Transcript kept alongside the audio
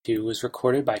2 was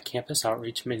recorded by Campus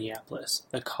Outreach Minneapolis,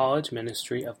 the college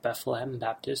ministry of Bethlehem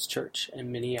Baptist Church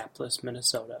in Minneapolis,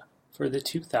 Minnesota, for the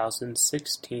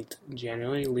 2016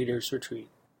 January Leaders Retreat,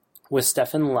 with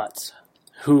Stephen Lutz,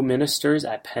 who ministers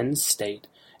at Penn State,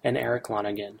 and Eric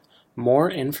Lonergan.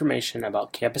 More information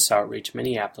about Campus Outreach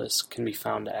Minneapolis can be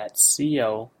found at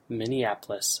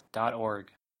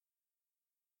cominneapolis.org.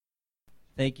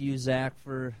 Thank you, Zach,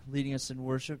 for leading us in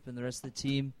worship and the rest of the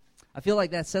team. I feel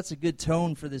like that sets a good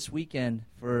tone for this weekend,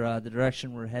 for the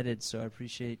direction we're headed, so I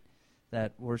appreciate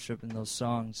that worship and those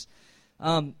songs.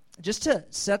 Just to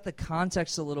set the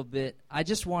context a little bit, I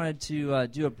just wanted to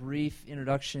do a brief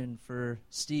introduction for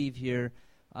Steve here.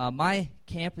 My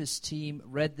campus team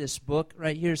read this book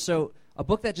right here. So a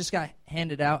book that just got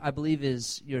handed out, I believe,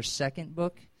 is your second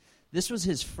book. This was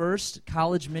his first,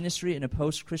 College Ministry in a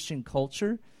Post-Christian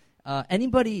Culture.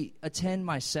 Anybody attend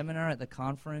my seminar at the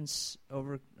conference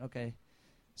over? Okay,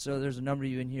 so there's a number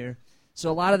of you in here. So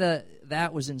a lot of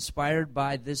that was inspired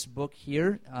by this book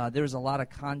here. There was a lot of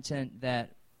content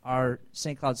that our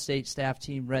St. Cloud State staff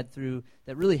team read through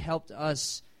that really helped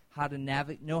us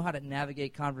know how to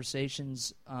navigate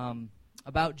conversations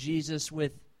about Jesus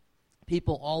with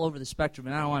people all over the spectrum.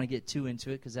 And I don't want to get too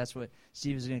into it because that's what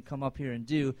Steve is going to come up here and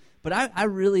do. But I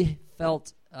really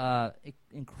felt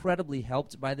incredibly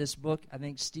helped by this book. I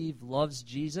think Steve loves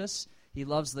Jesus. He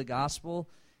loves the gospel.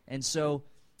 And so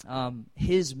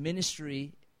his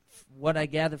ministry, what I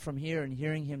gather from here and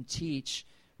hearing him teach,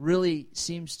 really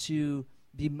seems to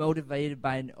be motivated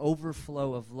by an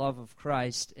overflow of love of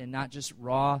Christ and not just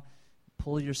raw,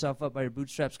 pull yourself up by your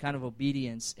bootstraps kind of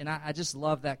obedience. And I just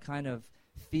love that kind of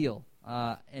feel.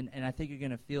 And I think you're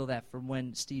going to feel that from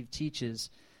when Steve teaches.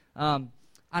 On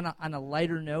a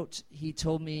lighter note, he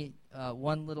told me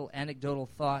one little anecdotal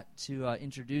thought to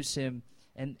introduce him,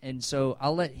 and so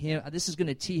I'll let him, this is going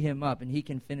to tee him up, and he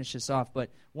can finish this off. But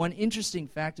one interesting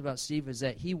fact about Steve is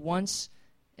that he once,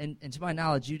 and to my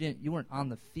knowledge, you weren't on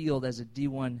the field as a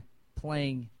D1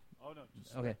 playing. Oh, no,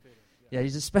 just okay. Spectator. Yeah,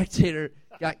 he's a spectator,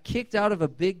 got kicked out of a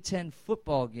Big Ten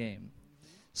football game.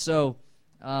 So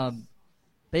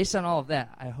based on all of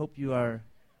that, I hope you are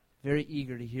very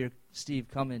eager to hear Steve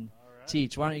come and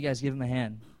teach. Why don't you guys give him a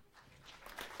hand?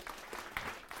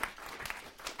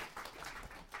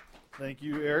 Thank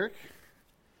you, Eric.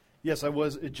 Yes, I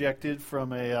was ejected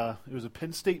from it was a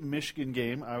Penn State Michigan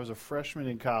game. I was a freshman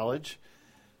in college.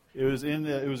 It was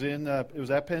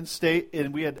at Penn State,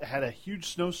 and we had a huge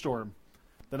snowstorm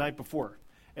the night before.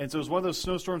 And so it was one of those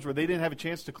snowstorms where they didn't have a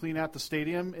chance to clean out the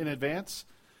stadium in advance.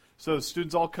 So the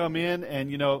students all come in,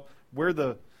 and where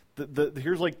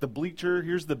here's like the bleacher,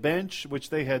 here's the bench, which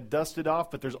they had dusted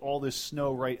off, but there's all this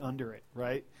snow right under it,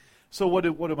 right? So what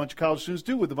do a bunch of college students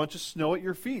do with a bunch of snow at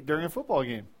your feet during a football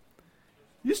game?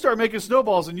 You start making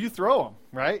snowballs and you throw them,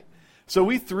 right? So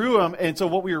we threw them, and so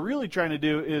what we were really trying to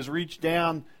do is reach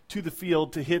down to the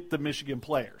field to hit the Michigan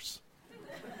players.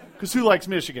 Because who likes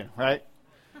Michigan, right?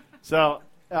 So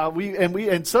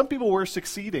we some people were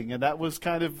succeeding, and that was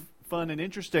kind of fun and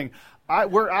interesting. I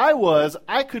was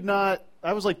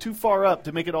like too far up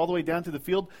to make it all the way down to the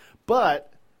field, but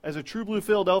as a true blue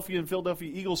Philadelphia and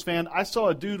Philadelphia Eagles fan, I saw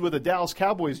a dude with a Dallas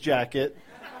Cowboys jacket,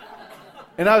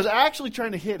 and I was actually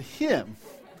trying to hit him.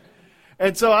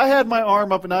 And so I had my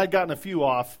arm up, and I had gotten a few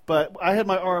off, but I had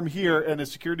my arm here, and a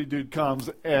security dude comes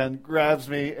and grabs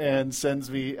me and sends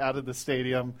me out of the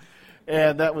stadium.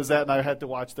 And that was that, and I had to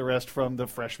watch the rest from the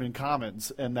freshman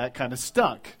commons, and that kind of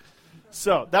stunk.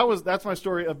 So that's my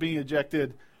story of being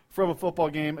ejected from a football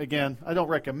game. Again, I don't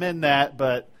recommend that,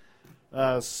 but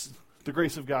the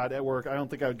grace of God at work, I don't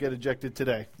think I would get ejected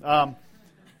today.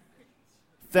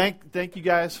 Thank you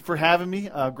guys for having me.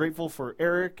 Grateful for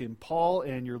Eric and Paul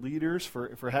and your leaders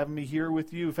for having me here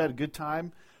with you. We've had a good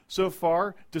time so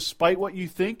far. Despite what you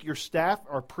think, your staff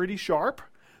are pretty sharp.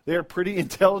 They're a pretty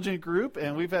intelligent group,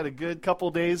 and we've had a good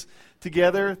couple days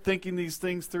together thinking these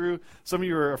things through. Some of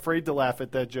you are afraid to laugh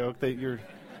at that joke that your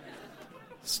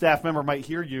staff member might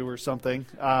hear you or something.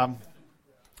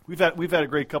 We've had a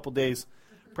great couple days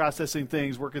processing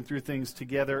things, working through things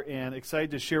together, and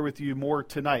excited to share with you more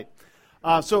tonight.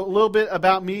 So a little bit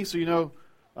about me, so you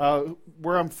know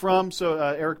where I'm from. So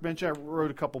Eric mentioned I wrote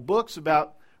a couple books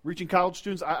about reaching college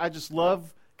students. I just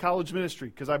love college ministry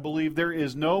because I believe there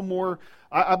is no more.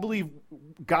 I believe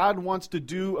God wants to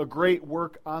do a great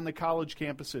work on the college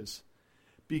campuses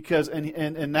because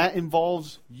and that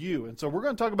involves you. And so we're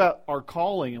going to talk about our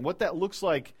calling and what that looks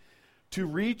like to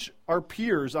reach our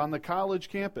peers on the college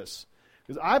campus.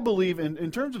 Because I believe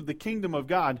in terms of the kingdom of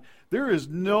God, there is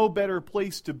no better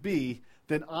place to be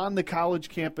than on the college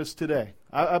campus today.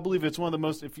 I believe it's one of the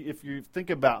most, if you think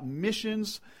about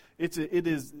missions It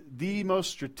is the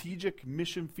most strategic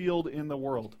mission field in the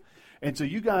world. And so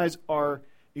you guys are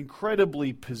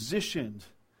incredibly positioned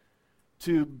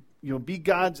to be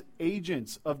God's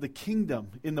agents of the kingdom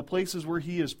in the places where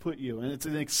he has put you. And it's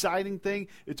an exciting thing.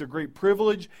 It's a great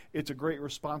privilege. It's a great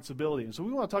responsibility. And so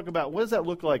we want to talk about what does that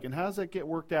look like and how does that get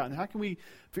worked out and how can we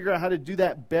figure out how to do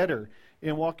that better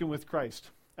in walking with Christ.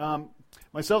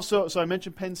 Myself, so I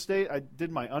mentioned Penn State. I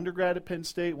did my undergrad at Penn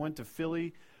State, went to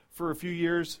Philly for a few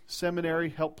years, seminary,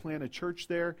 helped plant a church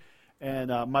there.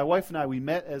 And my wife and I, we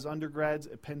met as undergrads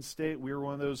at Penn State. We were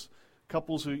one of those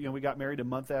couples who, we got married a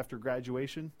month after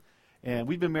graduation. And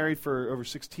we've been married for over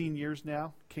 16 years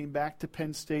now. Came back to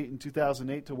Penn State in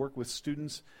 2008 to work with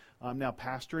students. I'm now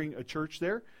pastoring a church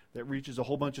there that reaches a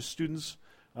whole bunch of students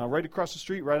right across the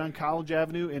street, right on College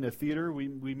Avenue in a theater. We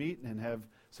meet and have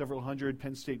several hundred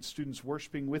Penn State students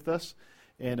worshiping with us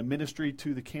and a ministry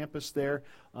to the campus there.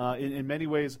 In many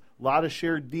ways, a lot of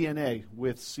shared DNA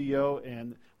with CO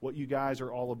and what you guys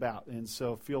are all about. And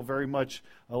so feel very much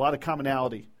a lot of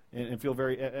commonality and feel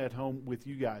very at home with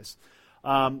you guys.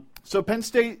 So Penn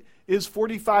State is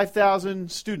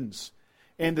 45,000 students.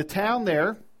 And the town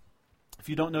there, if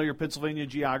you don't know your Pennsylvania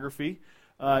geography,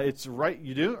 it's right,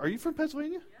 you do? Are you from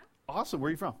Pennsylvania? Yeah. Awesome. Where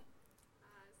are you from?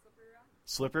 Slippery Rock.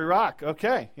 Slippery Rock.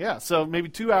 Okay. Yeah. So maybe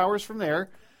 2 hours from there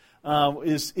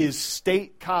is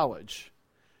State College.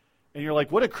 And you're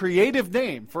like, what a creative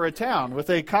name for a town with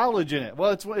a college in it.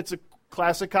 Well, it's a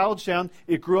classic college town.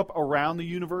 It grew up around the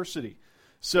university.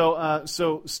 So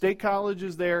State College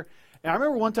is there. And I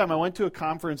remember one time I went to a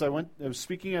conference. I was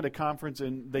speaking at a conference,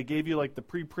 and they gave you like the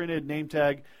pre-printed name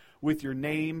tag with your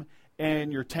name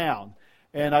and your town.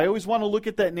 And I always want to look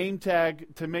at that name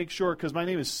tag to make sure, because my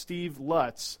name is Steve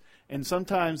Lutz, and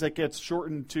sometimes that gets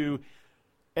shortened to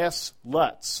S.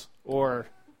 Lutz or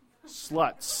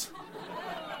Sluts.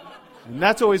 And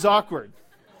that's always awkward,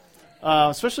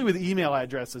 especially with email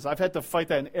addresses. I've had to fight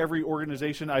that in every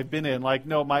organization I've been in. Like,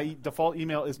 no, my default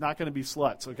email is not going to be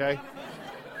Sluts, okay?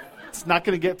 It's not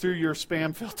going to get through your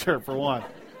spam filter, for one.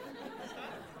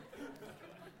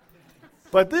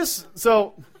 But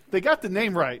so they got the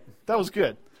name right. That was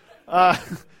good.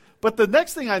 But the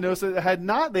next thing I noticed that they had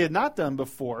not done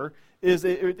before is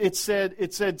it said they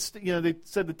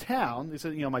said the town. They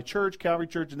said my church, Calvary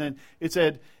Church, and then it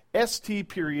said ST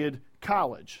period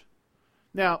college.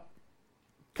 Now,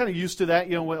 kind of used to that.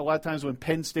 A lot of times when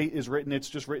Penn State is written, it's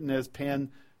just written as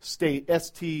Penn State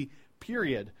ST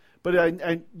period. But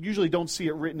I usually don't see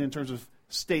it written in terms of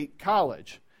State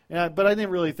College. But I didn't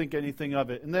really think anything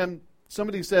of it. And then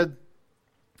somebody said,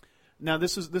 now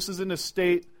this is in a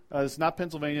state, it's not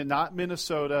Pennsylvania, not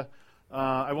Minnesota.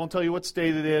 I won't tell you what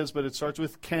state it is, but it starts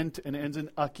with Kent and ends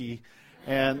in Ucky.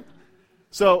 And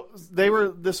so I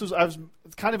was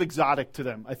kind of exotic to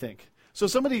them, I think. So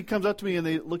somebody comes up to me and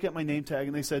they look at my name tag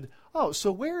and they said, oh,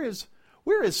 so where is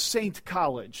Saint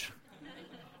College?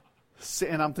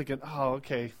 And I'm thinking, oh,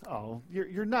 okay. Oh,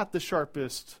 you're not the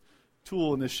sharpest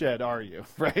tool in the shed, are you?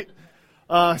 Right?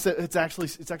 I said it's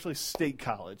actually State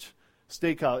College,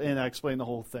 and I explained the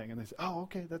whole thing. And they said, oh,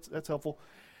 okay, that's helpful.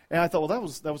 And I thought, well,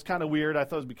 that was kind of weird. I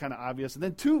thought it would be kind of obvious. And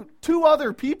then two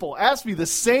other people asked me the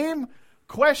same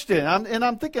question.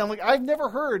 I'm thinking, I've never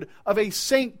heard of a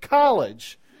Saint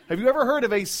College. Have you ever heard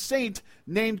of a saint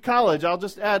named college? I'll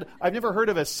just add, I've never heard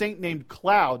of a saint named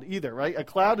Cloud either, right? A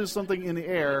cloud is something in the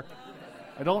air.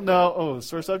 I don't know. Oh,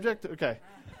 sore subject? Okay.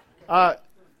 But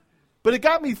it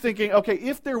got me thinking, okay,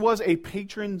 if there was a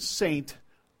patron saint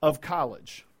of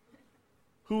college,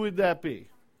 who would that be?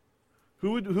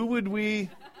 Who would we,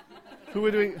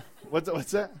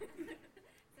 what's that?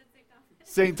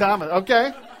 St. Thomas.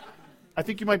 Okay. I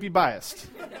think you might be biased.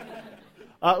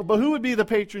 But who would be the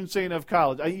patron saint of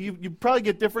college? You probably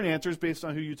get different answers based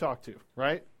on who you talk to,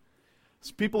 right?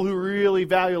 It's people who really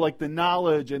value like the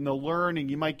knowledge and the learning.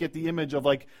 You might get the image of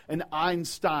like an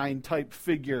Einstein type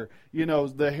figure,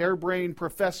 the harebrained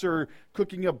professor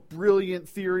cooking up brilliant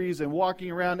theories and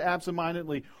walking around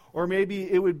absentmindedly. Or maybe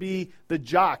it would be the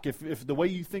jock. If the way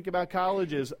you think about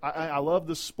college is, I love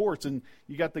the sports, and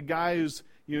you got the guy who's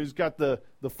got the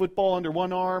football under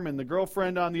one arm and the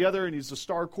girlfriend on the other, and he's the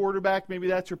star quarterback. Maybe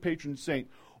that's your patron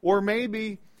saint. Or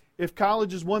maybe if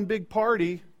college is one big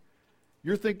party,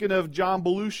 you're thinking of John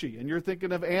Belushi, and you're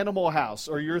thinking of Animal House,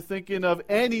 or you're thinking of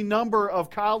any number of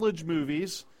college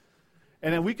movies.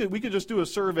 And then we could just do a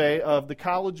survey of the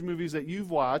college movies that you've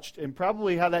watched and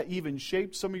probably how that even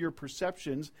shaped some of your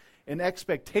perceptions and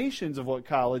expectations of what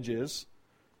college is.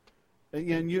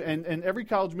 And every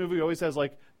college movie always has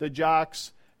like the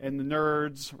jocks and the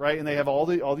nerds, right? And they have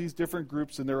all these different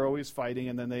groups, and they're always fighting,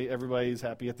 and then everybody's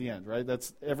happy at the end, right?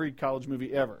 That's every college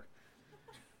movie ever.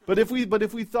 But if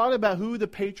we thought about who the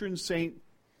patron saint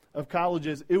of college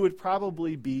is, it would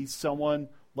probably be someone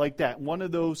like that, one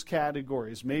of those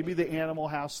categories. Maybe the Animal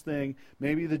House thing,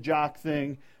 maybe the jock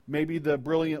thing, maybe the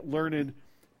brilliant, learned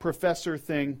professor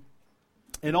thing.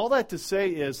 And all that to say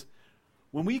is,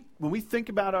 when we think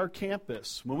about our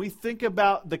campus, when we think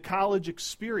about the college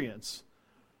experience,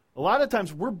 a lot of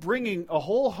times we're bringing a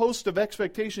whole host of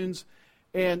expectations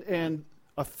and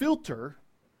a filter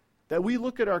that we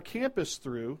look at our campus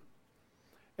through,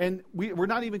 and we're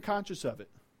not even conscious of it.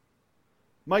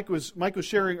 Mike was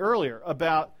sharing earlier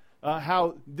about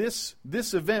how this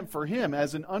event for him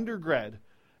as an undergrad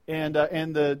and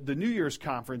the New Year's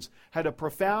conference had a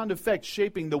profound effect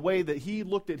shaping the way that he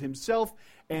looked at himself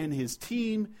and his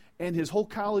team and his whole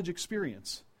college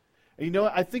experience. And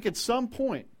I think at some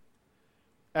point,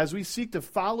 as we seek to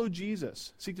follow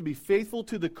Jesus, seek to be faithful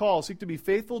to the call, seek to be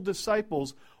faithful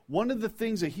disciples, one of the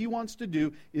things that he wants to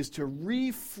do is to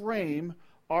reframe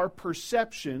our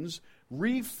perceptions,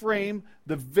 reframe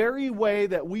the very way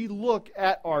that we look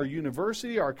at our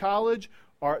university, our college,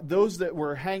 those that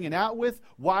we're hanging out with,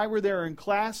 why we're there in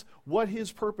class, what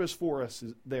his purpose for us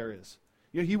there is.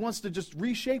 He wants to just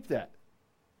reshape that.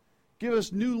 Give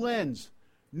us new lens,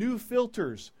 new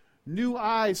filters, new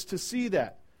eyes to see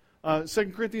that.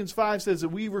 2 Corinthians 5 says that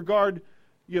we regard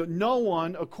no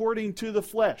one according to the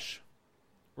flesh.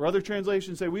 Or other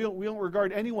translations say we don't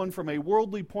regard anyone from a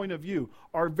worldly point of view.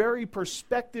 Our very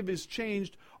perspective is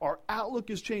changed. Our outlook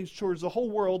is changed towards the whole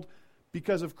world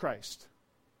because of Christ.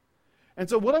 And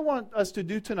so what I want us to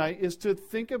do tonight is to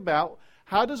think about,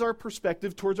 how does our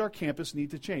perspective towards our campus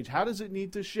need to change? How does it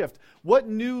need to shift? What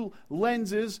new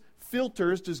lenses,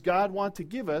 filters does God want to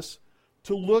give us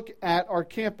to look at our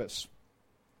campus?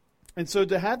 And so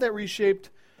to have that reshaped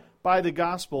by the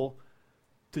gospel,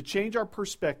 to change our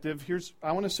perspective,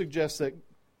 I want to suggest that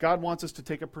God wants us to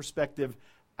take a perspective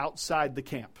outside the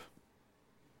camp.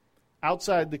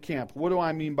 Outside the camp. What do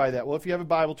I mean by that? Well, if you have a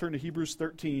Bible, turn to Hebrews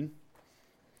 13.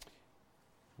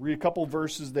 Read a couple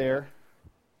verses there.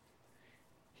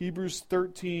 Hebrews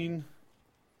 13,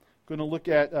 going to look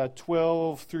at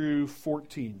 12 through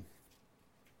 14.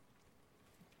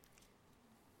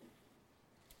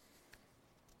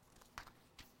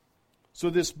 So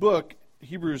this book,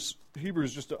 Hebrews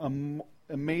is just an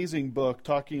amazing book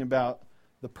talking about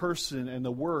the person and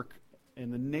the work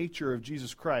and the nature of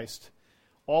Jesus Christ,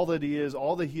 all that he is,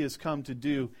 all that he has come to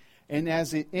do. And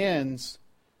as it ends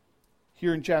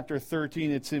here in chapter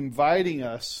 13, it's inviting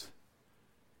us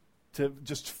to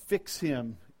just fix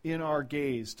him in our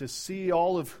gaze, to see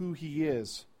all of who he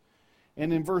is.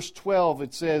 And in verse 12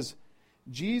 it says,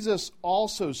 Jesus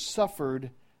also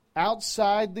suffered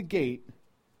outside the gate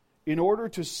in order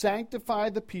to sanctify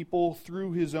the people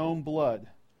through his own blood.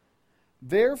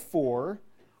 Therefore,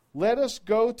 let us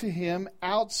go to him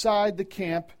outside the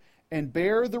camp and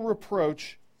bear the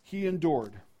reproach he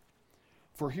endured.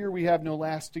 For here we have no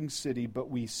lasting city, but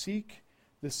we seek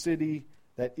the city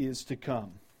that is to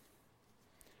come.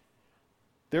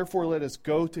 Therefore, let us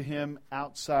go to him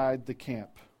outside the camp.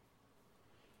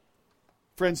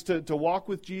 Friends, to walk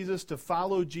with Jesus, to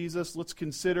follow Jesus, let's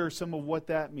consider some of what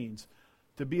that means.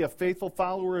 To be a faithful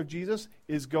follower of Jesus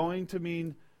is going to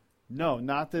mean, no,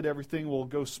 not that everything will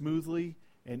go smoothly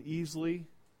and easily.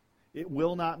 It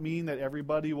will not mean that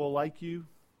everybody will like you.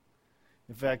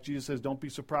 In fact, Jesus says, don't be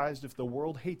surprised if the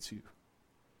world hates you.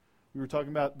 We were talking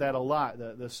about that a lot,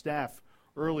 the staff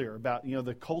earlier, about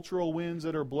the cultural winds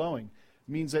that are blowing.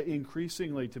 It means that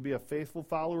increasingly to be a faithful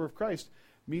follower of Christ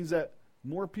means that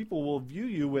more people will view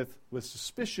you with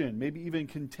suspicion, maybe even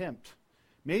contempt,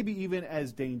 maybe even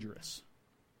as dangerous.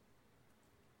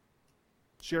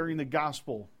 Sharing the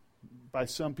gospel by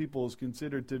some people is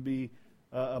considered to be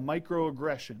a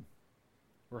microaggression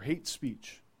or hate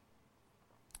speech.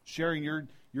 Sharing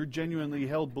your genuinely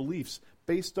held beliefs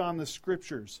based on the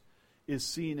scriptures is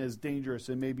seen as dangerous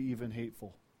and maybe even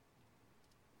hateful.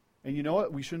 And you know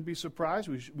what? We shouldn't be surprised.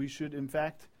 We should, in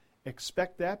fact,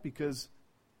 expect that, because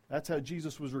that's how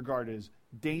Jesus was regarded, as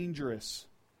dangerous,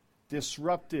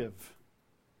 disruptive,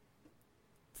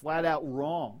 flat out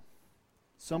wrong.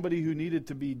 Somebody who needed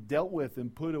to be dealt with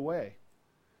and put away.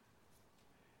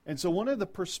 And so one of the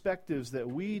perspectives that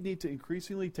we need to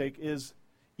increasingly take is,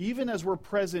 even as we're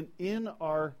present in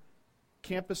our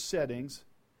campus settings,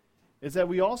 is that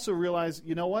we also realize,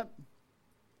 you know what?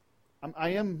 I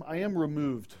am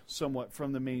removed somewhat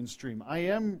from the mainstream. I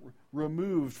am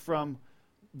removed from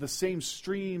the same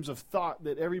streams of thought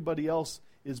that everybody else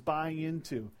is buying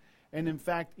into. And in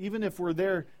fact, even if we're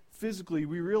there physically,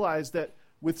 we realize that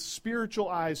with spiritual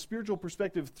eyes, spiritual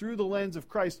perspective through the lens of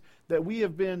Christ, that we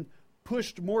have been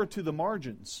pushed more to the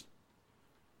margins.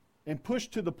 and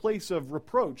pushed to the place of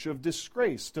reproach, of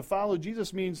disgrace. To follow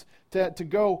Jesus means to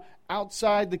go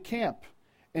outside the camp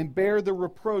and bear the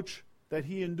reproach that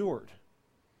he endured.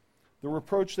 The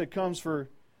reproach that comes for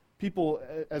people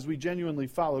as we genuinely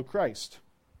follow Christ.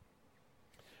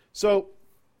 So,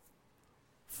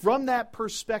 from that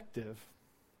perspective,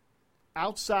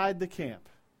 outside the camp,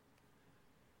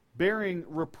 bearing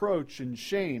reproach and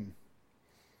shame,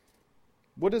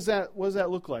 what does that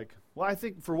look like? Well, I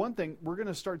think, for one thing, we're going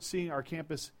to start seeing our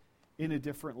campus in a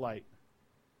different light.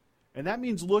 And that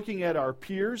means looking at our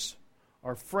peers,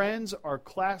 our friends, our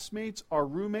classmates, our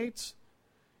roommates,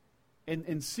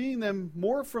 and seeing them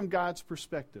more from God's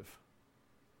perspective.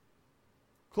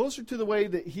 Closer to the way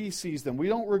that he sees them. We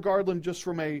don't regard them just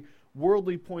from a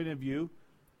worldly point of view.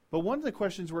 But one of the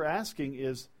questions we're asking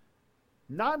is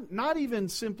not even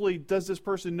simply, does this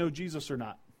person know Jesus or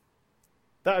not?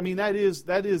 That is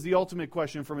the ultimate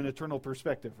question from an eternal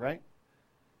perspective, right?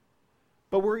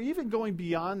 But we're even going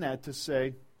beyond that to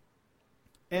say,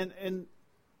 and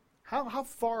how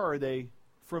far are they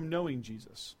from knowing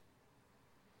Jesus?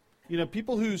 You know,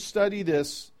 people who study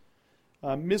this,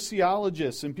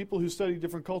 missiologists and people who study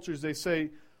different cultures, they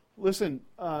say, listen,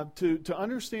 to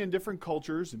understand different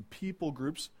cultures and people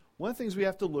groups, one of the things we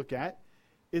have to look at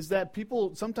is that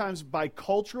people sometimes by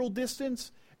cultural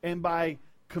distance and by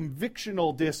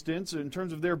convictional distance in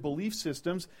terms of their belief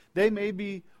systems, they may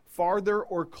be farther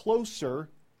or closer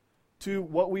to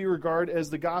what we regard as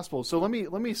the gospel. So let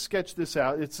me sketch this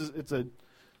out. It's a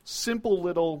simple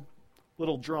little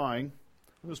drawing.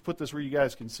 Let's put this where you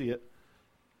guys can see it.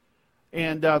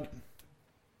 And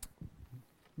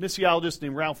missiologist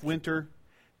named Ralph Winter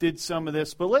did some of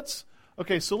this. But let's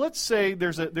say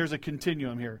there's a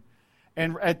continuum here.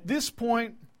 And at this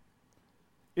point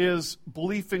is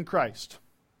belief in Christ.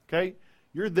 Okay?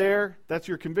 You're there. That's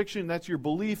your conviction. That's your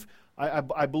belief.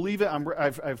 I believe it.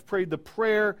 I've prayed the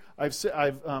prayer.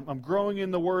 I'm growing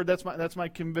in the Word. That's my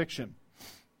conviction.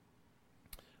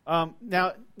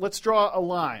 Now let's draw a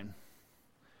line,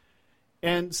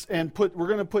 and we're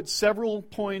going to put several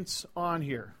points on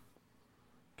here.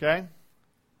 Okay?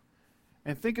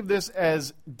 And think of this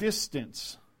as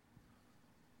distance.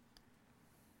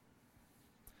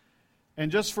 And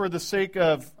just for the sake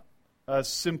of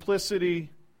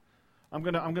simplicity, I'm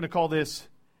going to call this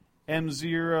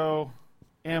M0,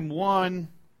 M1,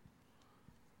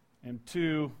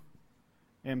 M2,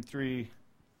 M3,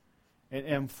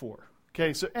 and M4.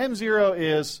 Okay, so M0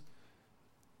 is,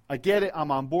 I get it,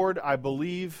 I'm on board, I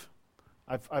believe,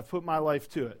 I've put my life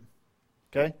to it.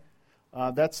 Okay,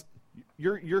 that's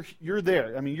you're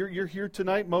there. I mean, you're here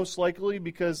tonight most likely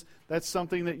because that's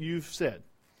something that you've said.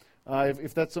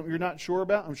 If that's something you're not sure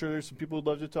about, I'm sure there's some people who'd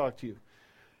love to talk to you.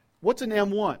 What's an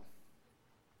M1?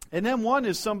 An M1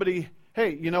 is somebody,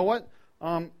 hey, you know what?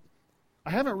 I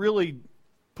haven't really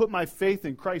put my faith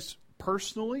in Christ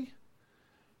personally,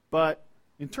 but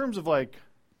in terms of like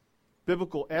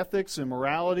biblical ethics and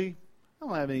morality, I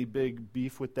don't have any big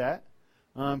beef with that.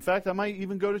 In fact, I might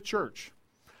even go to church.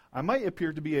 I might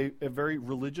appear to be a very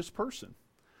religious person.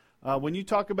 When you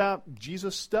talk about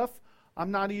Jesus stuff, I'm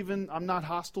not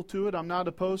hostile to it. I'm not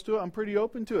opposed to it. I'm pretty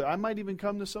open to it. I might even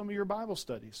come to some of your Bible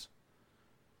studies.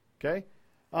 Okay?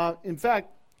 In fact,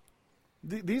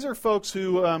 these are folks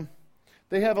who,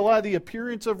 they have a lot of the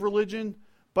appearance of religion,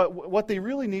 but what they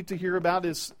really need to hear about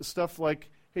is stuff like,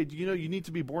 hey, do you know you need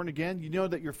to be born again? You know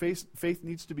that your faith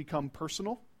needs to become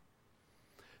personal?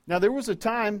 Now, there was a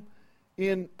time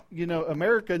in,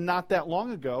 America not that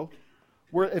long ago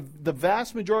where the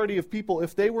vast majority of people,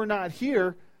 if they were not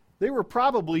here, they were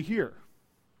probably here.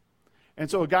 And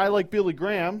so a guy like Billy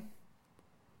Graham,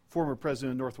 former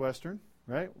president of Northwestern,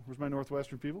 right? Where's my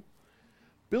Northwestern people?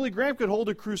 Billy Graham could hold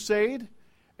a crusade,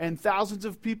 and thousands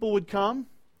of people would come,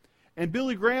 and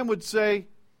Billy Graham would say,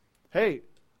 hey,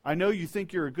 I know you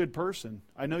think you're a good person.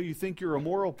 I know you think you're a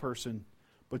moral person,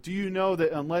 but do you know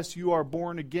that unless you are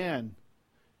born again,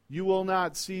 you will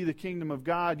not see the kingdom of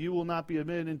God. You will not be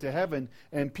admitted into heaven.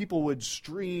 And people would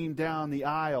stream down the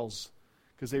aisles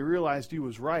because they realized he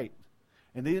was right.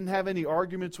 And they didn't have any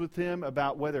arguments with him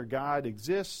about whether God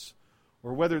exists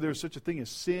or whether there's such a thing as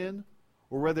sin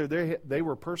or whether they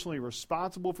were personally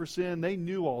responsible for sin. They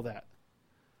knew all that.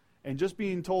 And just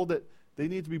being told that they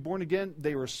need to be born again,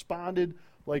 they responded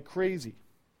like crazy.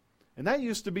 And that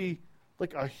used to be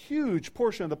like a huge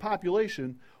portion of the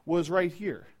population was right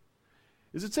here.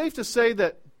 Is it safe to say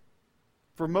that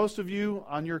for most of you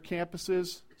on your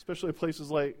campuses, especially places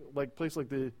like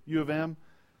the U of M,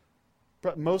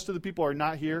 most of the people are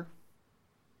not here?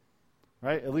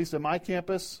 Right? At least at my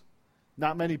campus,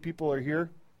 not many people are here.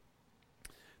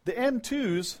 The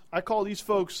M2s, I call these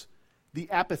folks the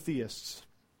apatheists.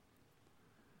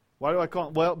 Why do I call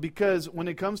them? Well, because when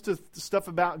it comes to stuff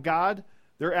about God,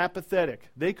 they're apathetic.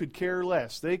 They could care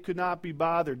less. They could not be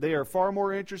bothered. They are far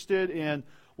more interested in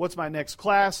what's my next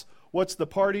class, what's the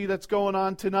party that's going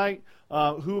on tonight,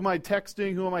 who am I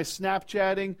texting, who am I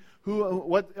Snapchatting,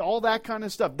 what, all that kind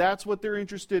of stuff. That's what they're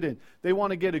interested in. They want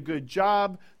to get a good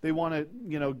job. They want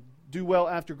to, do well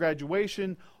after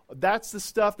graduation. That's the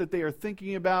stuff that they are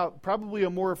thinking about, probably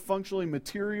a more functionally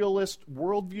materialist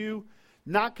worldview.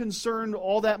 Not concerned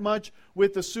all that much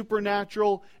with the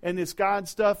supernatural and this God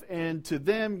stuff, and to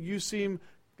them, you seem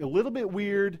a little bit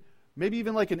weird, maybe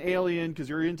even like an alien, because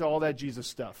you're into all that Jesus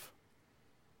stuff.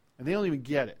 And they don't even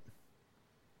get it.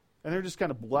 And they're just kind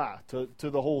of blah to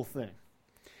the whole thing.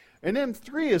 And then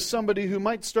 3 is somebody who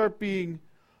might start being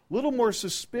a little more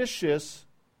suspicious,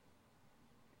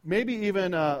 maybe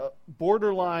even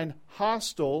borderline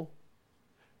hostile,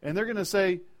 and they're going to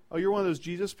say, oh, you're one of those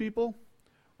Jesus people?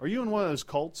 Are you in one of those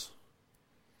cults?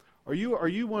 Are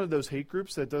you one of those hate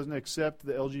groups that doesn't accept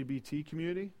the LGBT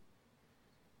community?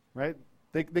 Right?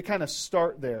 They kind of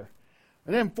start there.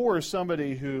 And then 4 is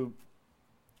somebody who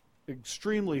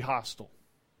extremely hostile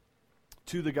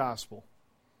to the gospel.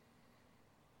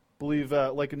 Believe,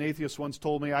 like an atheist once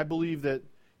told me, I believe that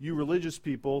you religious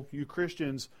people, you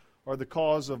Christians, are the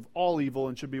cause of all evil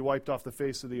and should be wiped off the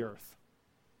face of the earth.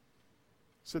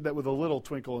 Said that with a little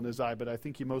twinkle in his eye, but I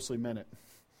think he mostly meant it.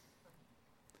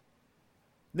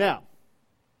 Now,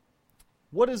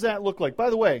 what does that look like? By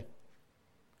the way,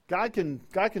 God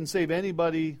can save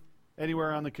anybody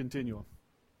anywhere on the continuum.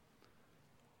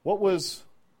 What was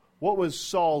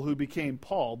Saul, who became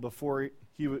Paul before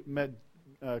he met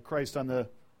Christ on the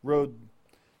road?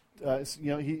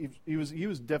 He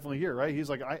was definitely here, right? He's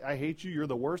like, I hate you. You're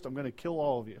the worst. I'm going to kill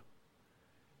all of you.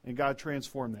 And God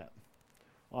transformed that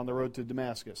on the road to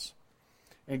Damascus.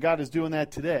 And God is doing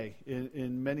that today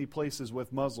in many places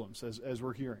with Muslims, as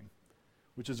we're hearing,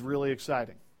 which is really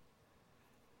exciting.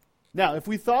 Now, if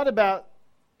we thought about,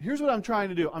 here's what I'm trying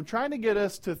to do. I'm trying to get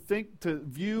us to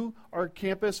view our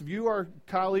campus, view our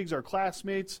colleagues, our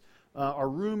classmates, our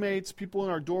roommates, people in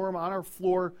our dorm, on our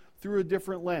floor, through a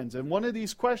different lens. And one of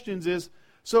these questions is,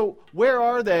 so where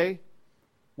are they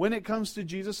when it comes to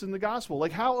Jesus and the gospel?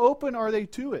 Like, how open are they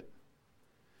to it?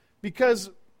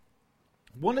 Because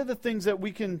one of the things that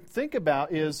we can think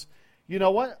about is, you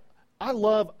know what? I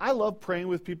love praying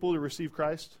with people to receive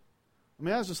Christ. I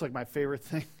mean, that's just like my favorite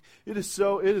thing. It is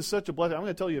such a blessing. I'm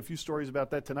going to tell you a few stories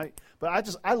about that tonight.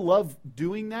 But I love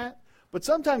doing that. But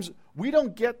sometimes we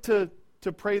don't get to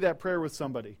pray that prayer with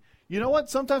somebody. You know what?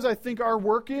 Sometimes I think our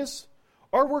work is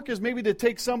maybe to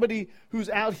take somebody who's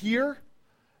out here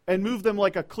and move them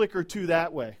like a click or two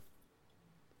that way.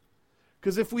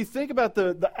 Because if we think about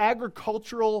the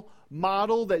agricultural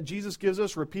model that Jesus gives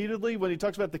us repeatedly when he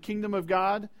talks about the kingdom of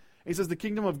God, he says the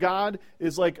kingdom of God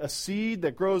is like a seed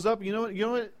that grows up. You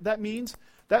know what that means?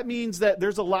 That means that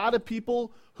there's a lot of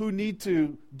people who need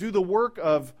to do the work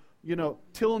of,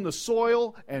 tilling the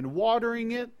soil and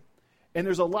watering it. And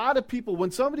there's a lot of people,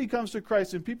 when somebody comes to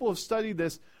Christ, and people have studied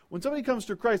this, when somebody comes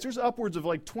to Christ, there's upwards of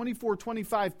like 24,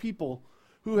 25 people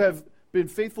who have been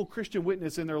faithful Christian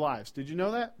witness in their lives. Did you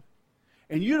know that?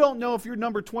 And you don't know if you're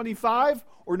number 25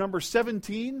 or number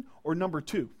 17 or number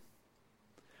 2.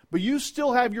 But you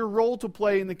still have your role to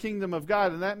play in the kingdom of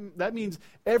God. And that means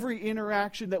every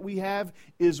interaction that we have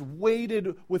is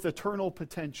weighted with eternal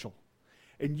potential.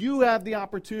 And you have the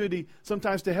opportunity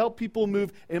sometimes to help people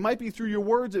move. It might be through your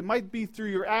words. It might be through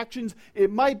your actions.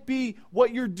 It might be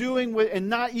what you're doing and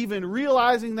not even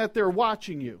realizing that they're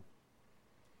watching you.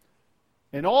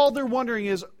 And all they're wondering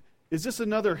is this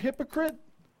another hypocrite?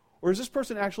 Or does this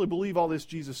person actually believe all this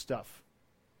Jesus stuff?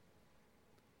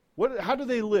 How do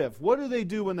they live? What do they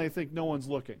do when they think no one's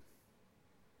looking?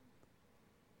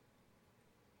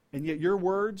 And yet your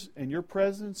words and your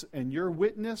presence and your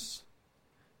witness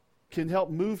can help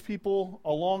move people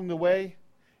along the way.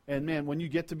 And man, when you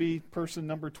get to be person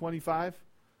number 25,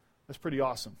 that's pretty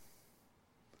awesome.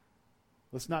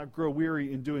 Let's not grow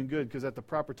weary in doing good, because at the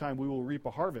proper time we will reap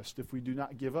a harvest if we do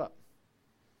not give up.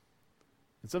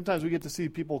 And sometimes we get to see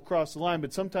people cross the line,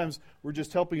 but sometimes we're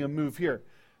just helping them move here.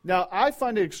 Now, I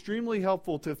find it extremely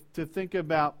helpful to think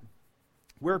about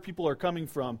where people are coming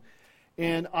from.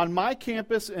 And on my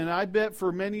campus, and I bet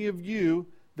for many of you,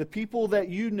 the people that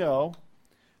you know,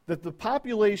 that the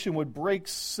population would break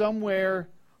somewhere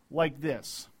like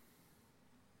this.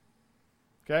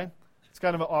 Okay? It's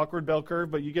kind of an awkward bell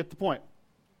curve, but you get the point.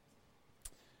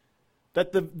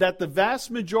 That the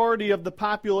vast majority of the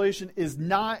population is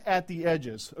not at the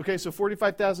edges. Okay, so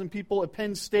 45,000 people at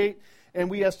Penn State, and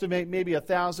we estimate maybe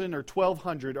 1,000 or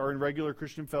 1,200 are in regular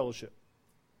Christian fellowship.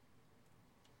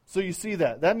 So you see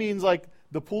that. That means like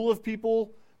the pool of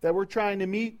people that we're trying to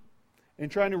meet and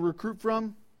trying to recruit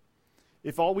from,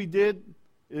 if all we did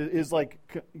is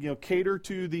cater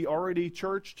to the already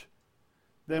churched,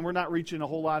 then we're not reaching a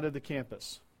whole lot of the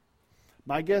campus.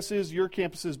 My guess is your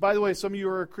campuses, by the way, some of you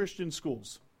are Christian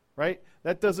schools, right?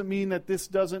 That doesn't mean that this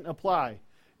doesn't apply.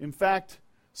 In fact,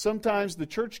 sometimes the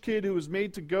church kid who was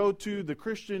made to go to the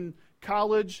Christian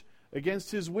college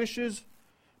against his wishes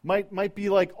might be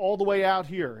like all the way out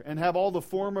here and have all the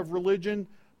form of religion,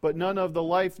 but none of the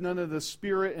life, none of the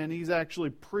spirit, and he's actually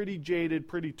pretty jaded,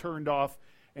 pretty turned off,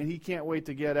 and he can't wait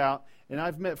to get out. And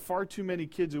I've met far too many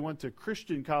kids who went to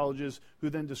Christian colleges who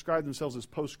then describe themselves as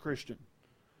post-Christian.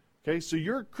 Okay, so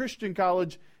your Christian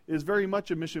college is very much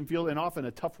a mission field and often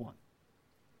a tough one.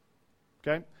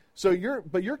 Okay, so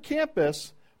your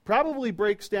campus probably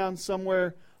breaks down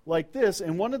somewhere like this,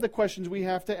 and one of the questions we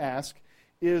have to ask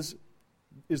is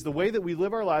the way that we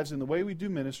live our lives and the way we do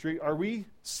ministry, are we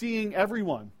seeing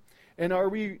everyone? And are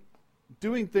we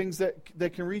doing things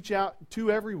that can reach out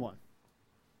to everyone?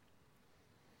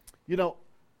 You know,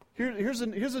 here's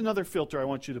another filter I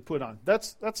want you to put on.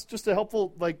 That's just a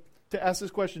helpful, to ask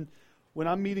this question when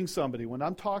I'm meeting somebody, when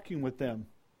I'm talking with them.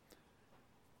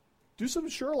 Do some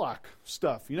Sherlock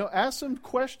stuff. You know, ask some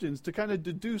questions to kind of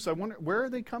deduce, I wonder, where are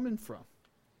they coming from?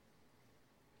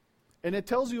 And it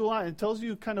tells you a lot. It tells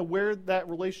you kind of where that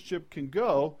relationship can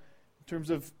go in terms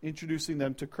of introducing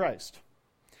them to Christ.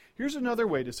 Here's another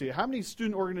way to see it. How many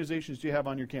student organizations do you have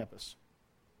on your campus?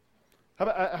 How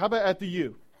about at the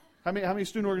U? How many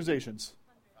student organizations?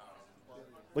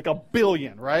 Like 1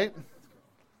 billion, right?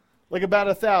 Like about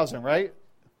 1,000, right?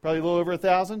 Probably a little over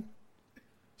 1,000.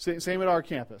 Same at our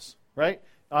campus, right?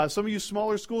 Some of you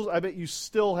smaller schools, I bet you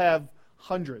still have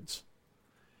hundreds.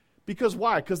 Because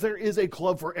why? Because there is a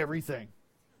club for everything.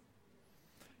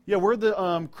 Yeah, we're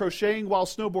the crocheting while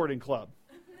snowboarding club.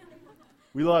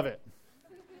 We love it.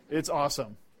 It's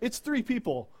awesome. It's 3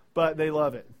 people, but they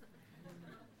love it.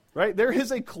 Right? There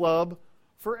is a club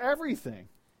for everything.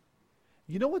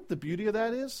 You know what the beauty of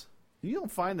that is? You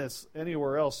don't find this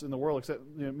anywhere else in the world except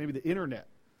maybe the internet.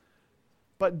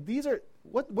 But these are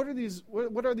what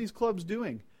are these clubs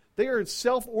doing? They are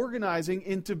self-organizing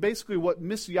into basically what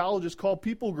missiologists call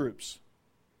people groups.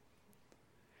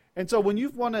 And so when you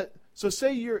want to,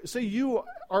 say you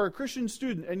are a Christian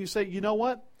student and you say, you know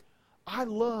what? I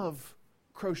love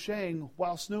crocheting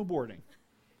while snowboarding.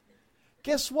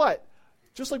 Guess what?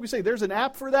 Just like we say, there's an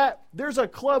app for that. There's a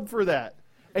club for that.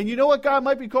 And you know what God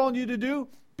might be calling you to do?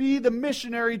 Be the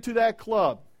missionary to that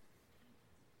club.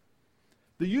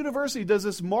 The university does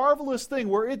this marvelous thing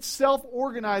where it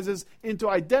self-organizes into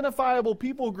identifiable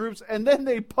people groups, and then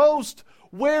they post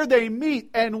where they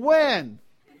meet and when.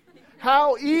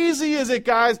 How easy is it,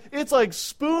 guys? It's like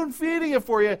spoon-feeding it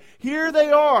for you. Here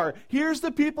they are. Here's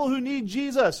the people who need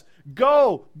Jesus.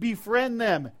 Go, befriend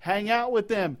them, hang out with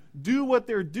them, do what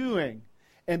they're doing,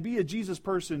 and be a Jesus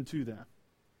person to them.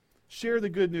 Share the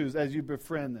good news as you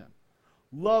befriend them.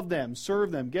 Love them, serve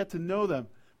them, get to know them,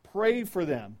 pray for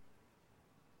them.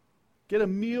 Get a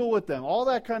meal with them, all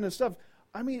that kind of stuff.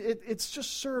 I mean, it's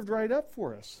just served right up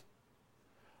for us.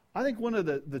 I think one of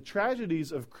the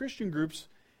tragedies of Christian groups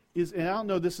is, and I don't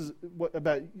know this is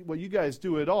about what you guys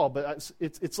do at all, but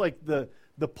it's like the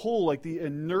pull, like the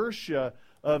inertia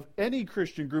of any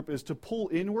Christian group is to pull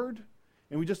inward,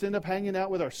 and we just end up hanging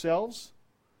out with ourselves,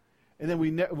 and then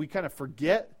we kind of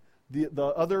forget the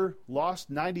other lost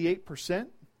 98%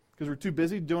 because we're too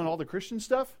busy doing all the Christian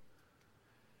stuff.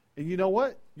 And you know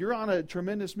what? You're on a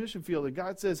tremendous mission field, and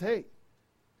God says, hey,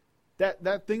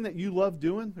 that thing that you love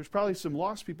doing, there's probably some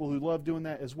lost people who love doing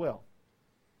that as well.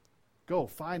 Go,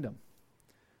 find them.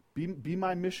 Be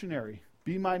my missionary.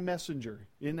 Be my messenger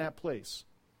in that place.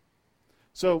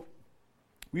 So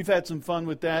we've had some fun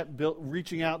with that,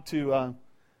 reaching out to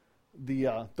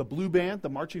the blue band, the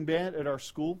marching band at our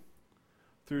school,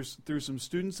 through some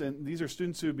students. And these are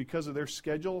students who, because of their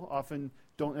schedule, often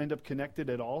don't end up connected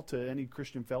at all to any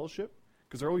Christian fellowship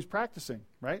because they're always practicing,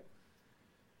 right?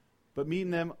 But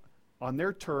meeting them on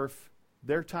their turf,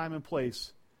 their time and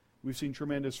place, we've seen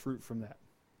tremendous fruit from that.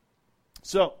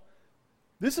 So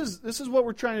this is what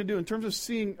we're trying to do in terms of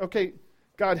seeing, okay,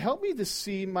 God, help me to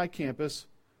see my campus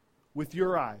with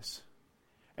your eyes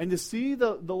and to see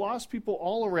the lost people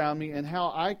all around me and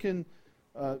how I can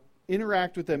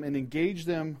interact with them and engage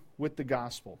them with the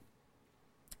gospel.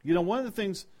 You know, one of the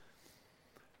things,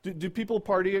 do people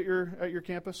party at your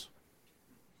campus?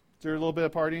 Is there a little bit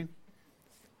of partying?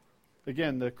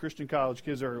 Again, the Christian college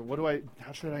kids are,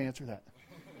 how should I answer that?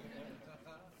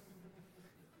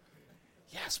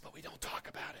 Yes, but we don't talk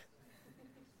about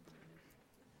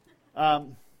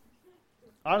it.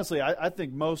 honestly, I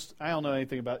think most, I don't know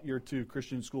anything about your two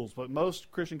Christian schools, but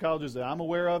most Christian colleges that I'm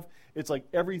aware of, it's like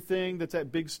everything that's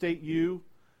at Big State U,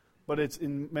 but it's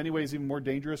in many ways even more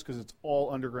dangerous because it's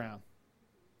all underground.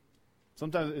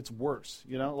 Sometimes it's worse,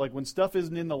 like when stuff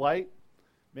isn't in the light,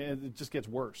 man, it just gets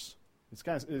worse. It's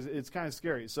kind of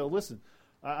scary. So listen,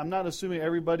 I'm not assuming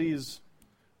everybody's,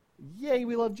 yay,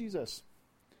 we love Jesus.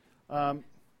 But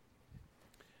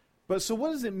so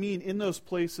what does it mean in those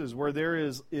places where there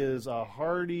is a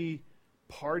hearty,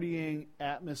 partying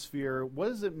atmosphere? What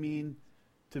does it mean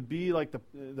to be like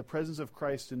the presence of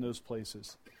Christ in those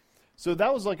places? So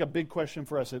that was like a big question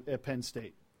for us at Penn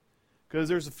State. Because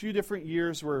there's a few different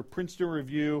years where Princeton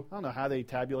Review, I don't know how they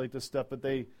tabulate this stuff, but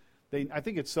they I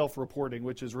think it's self-reporting,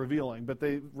 which is revealing, but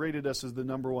they rated us as the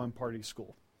number one party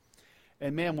school.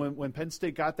 And man, when Penn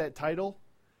State got that title,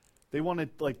 they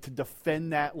wanted to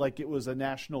defend that like it was a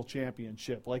national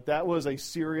championship. Like that was a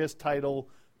serious title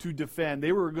to defend.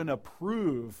 They were going to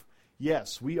prove,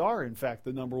 yes, we are in fact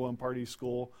the number one party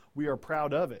school. We are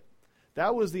proud of it.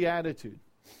 That was the attitude.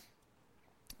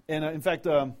 And in fact,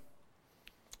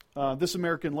 This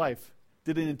American Life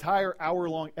did an entire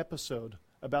hour-long episode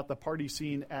about the party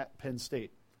scene at Penn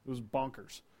State. It was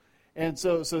bonkers. And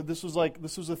so this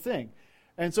was a thing.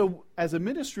 And so as a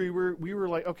ministry, we were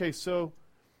like, okay, so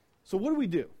what do we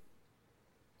do?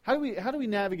 How do we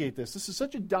navigate this? This is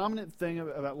such a dominant thing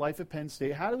about life at Penn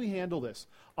State. How do we handle this?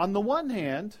 On the one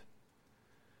hand,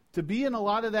 to be in a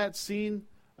lot of that scene,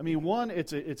 I mean, one,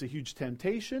 it's a huge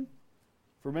temptation.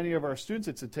 For many of our students,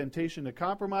 it's a temptation to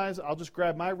compromise. I'll just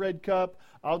grab my red cup.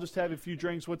 I'll just have a few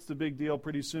drinks. What's the big deal?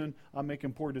 Pretty soon, I'm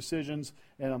making poor decisions,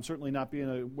 and I'm certainly not being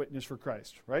a witness for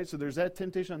Christ, right? So there's that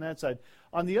temptation on that side.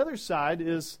 On the other side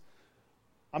is,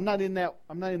 I'm not in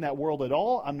that world at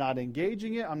all. I'm not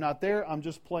engaging it. I'm not there. I'm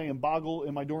just playing Boggle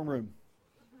in my dorm room.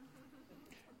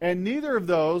 And neither of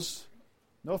those,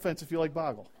 no offense if you like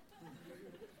Boggle,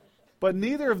 but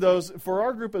neither of those, for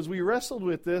our group as we wrestled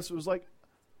with this, it was like,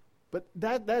 but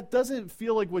that doesn't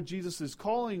feel like what Jesus is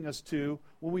calling us to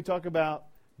when we talk about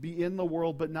be in the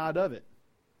world but not of it.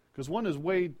 Because one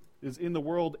is in the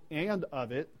world and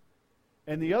of it,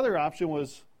 and the other option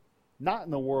was not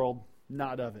in the world,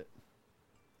 not of it.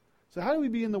 So how do we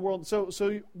be in the world?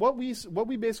 So what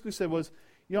we basically said was,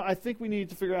 I think we need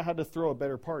to figure out how to throw a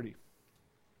better party.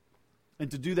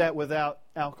 And to do that without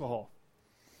alcohol.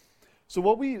 So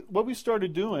what we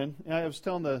started doing, and I was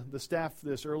telling the staff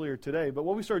this earlier today, but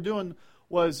what we started doing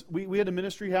was we had a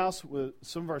ministry house where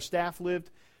some of our staff lived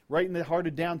right in the heart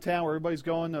of downtown where everybody's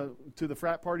going to the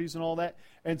frat parties and all that.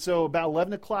 And so about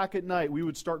 11 o'clock at night, we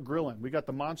would start grilling. We got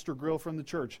the monster grill from the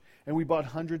church, and we bought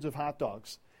hundreds of hot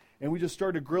dogs. And we just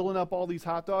started grilling up all these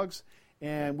hot dogs,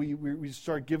 and we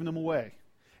started giving them away.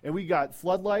 And we got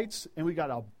floodlights, and we got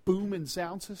a booming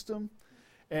sound system.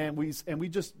 And we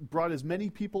just brought as many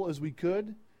people as we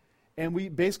could, and we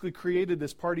basically created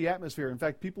this party atmosphere. In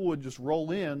fact, people would just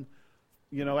roll in,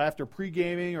 after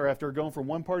pre-gaming or after going from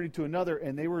one party to another,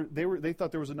 and they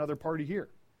thought there was another party here,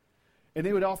 and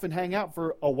they would often hang out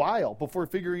for a while before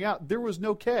figuring out there was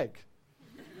no keg,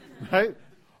 right?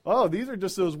 Oh, these are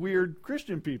just those weird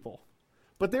Christian people,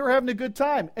 but they were having a good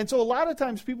time, and so a lot of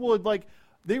times people would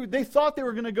they thought they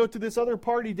were going to go to this other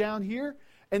party down here.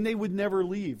 And they would never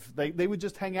leave. They would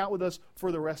just hang out with us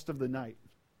for the rest of the night.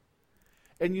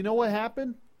 And you know what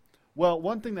happened? Well,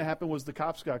 one thing that happened was the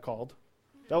cops got called.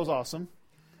 That was awesome.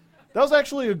 That was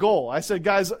actually a goal. I said,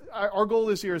 guys, our goal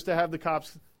this year is to have the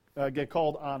cops get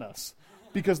called on us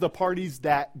because the party's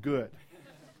that good.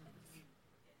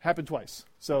 Happened twice.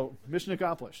 So mission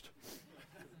accomplished.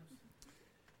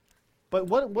 But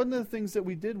one of the things that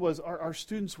we did was our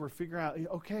students were figuring out,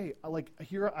 okay,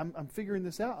 here I'm figuring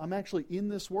this out. I'm actually in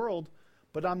this world,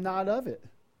 but I'm not of it.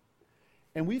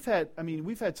 And we've had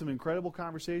some incredible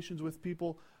conversations with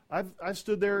people. I've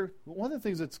stood there. One of the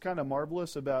things that's kind of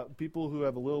marvelous about people who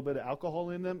have a little bit of alcohol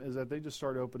in them is that they just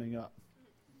start opening up.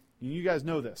 You guys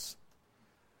know this.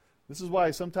 This is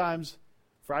why sometimes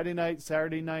Friday night,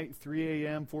 Saturday night, 3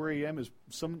 a.m., 4 a.m. is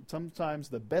sometimes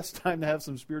the best time to have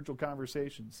some spiritual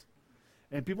conversations.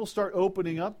 And people start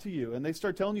opening up to you, and they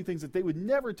start telling you things that they would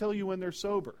never tell you when they're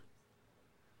sober.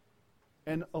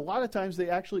 And a lot of times they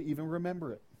actually even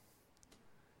remember it.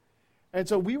 And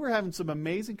so we were having some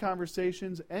amazing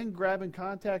conversations and grabbing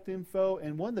contact info,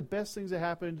 and one of the best things that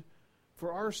happened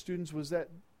for our students was that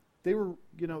they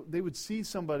would see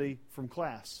somebody from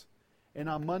class, and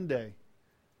on Monday,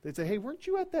 they'd say, hey, weren't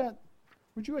you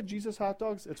at Jesus Hot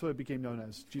Dogs? That's what it became known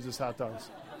as, Jesus Hot Dogs.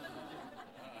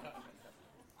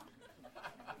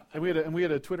 And we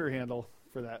had a Twitter handle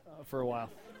for that for a while.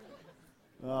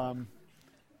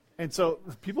 And so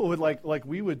people would like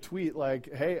we would tweet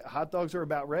like, "Hey, hot dogs are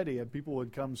about ready," and people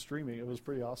would come streaming. It was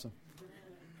pretty awesome.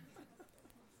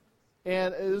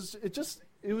 And it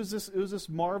was this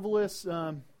marvelous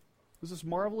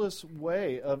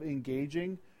way of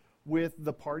engaging with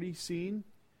the party scene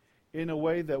in a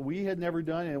way that we had never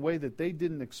done, in a way that they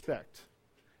didn't expect.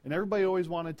 And everybody always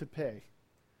wanted to pay.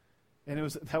 And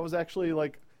that was actually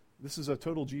like, this is a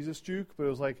total Jesus juke, but it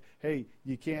was like, hey,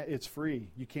 you can't, it's free.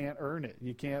 You can't earn it.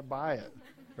 You can't buy it,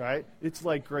 right? It's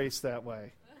like grace that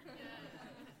way.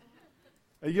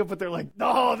 And but they're like,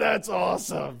 no, that's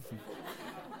awesome.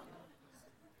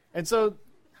 And so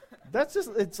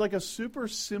it's like a super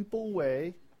simple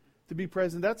way to be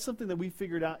present. That's something that we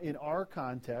figured out in our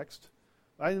context.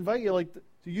 I invite you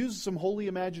to use some holy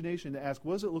imagination to ask,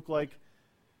 what does it look like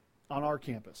on our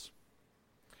campus?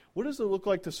 What does it look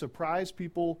like to surprise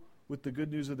people with the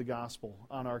good news of the gospel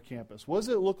on our campus? What does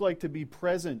it look like to be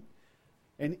present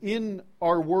and in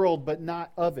our world but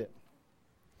not of it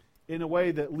in a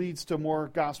way that leads to more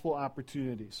gospel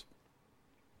opportunities?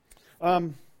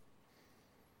 All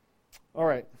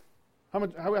right.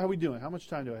 How are we doing? How much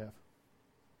time do I have?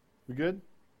 We good?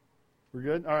 We're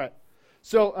good? All right.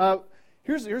 So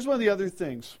here's one of the other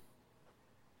things.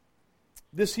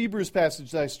 This Hebrews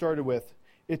passage that I started with,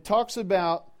 it talks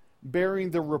about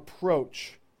bearing the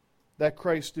reproach that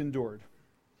Christ endured.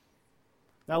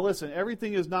 Now listen,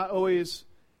 everything is not always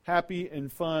happy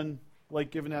and fun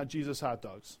like giving out Jesus hot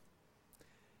dogs.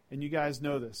 And you guys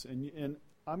know this. And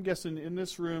I'm guessing in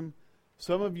this room,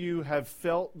 some of you have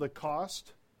felt the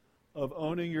cost of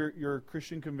owning your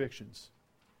Christian convictions.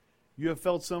 You have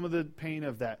felt some of the pain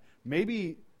of that.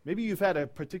 Maybe you've had a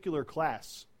particular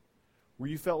class where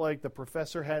you felt like the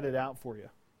professor had it out for you.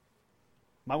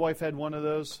 My wife had one of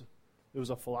those. It was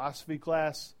a philosophy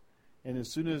class, and as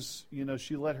soon as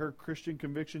she let her Christian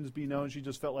convictions be known, she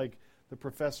just felt like the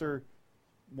professor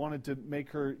wanted to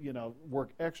make her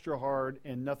work extra hard,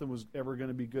 and nothing was ever going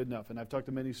to be good enough. And I've talked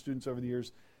to many students over the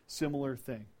years, similar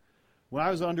thing. When I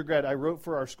was an undergrad, I wrote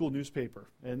for our school newspaper,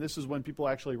 and this is when people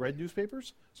actually read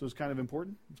newspapers, so it's kind of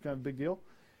important. It's kind of a big deal.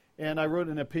 And I wrote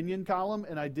an opinion column,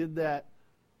 and I did that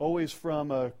always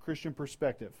from a Christian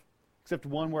perspective, except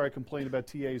one where I complained about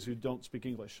TAs who don't speak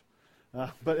English.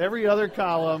 But every other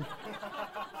column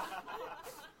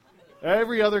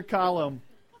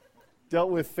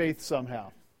dealt with faith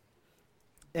somehow.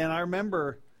 And I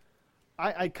remember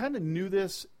I kind of knew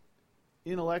this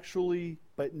intellectually,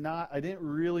 but I didn't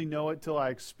really know it till I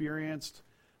experienced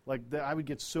I would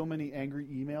get so many angry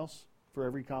emails for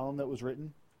every column that was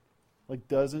written. Like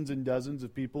dozens and dozens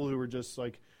of people who were just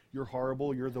like, you're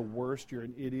horrible, you're the worst, you're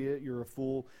an idiot, you're a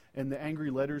fool. And the angry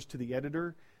letters to the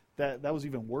editor, that was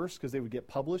even worse because they would get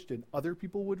published and other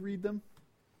people would read them.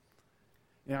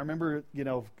 And I remember,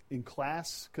 in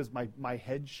class, because my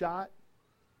headshot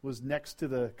was next to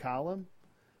the column.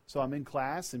 So I'm in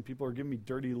class and people are giving me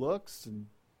dirty looks and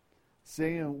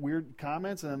saying weird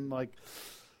comments. And I'm like,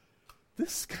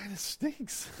 this kind of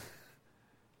stinks.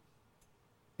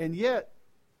 And yet,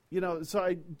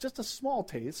 so just a small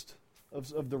taste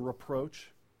of the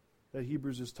reproach that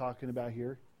Hebrews is talking about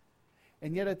here.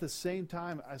 And yet at the same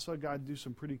time, I saw God do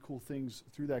some pretty cool things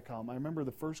through that column. I remember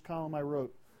the first column I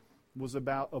wrote was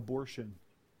about abortion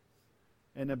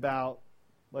and about,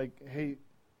 hey,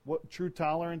 what true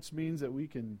tolerance means, that we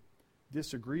can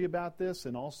disagree about this.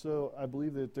 And also, I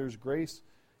believe that there's grace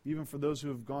even for those who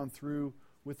have gone through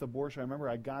with abortion. I remember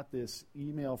I got this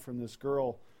email from this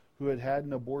girl who had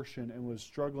an abortion and was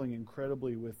struggling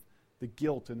incredibly with the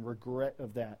guilt and regret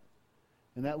of that.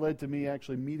 And that led to me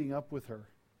actually meeting up with her.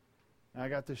 And I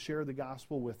got to share the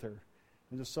gospel with her.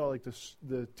 And just saw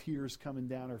the tears coming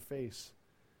down her face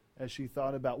as she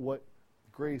thought about what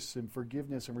grace and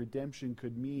forgiveness and redemption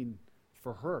could mean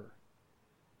for her.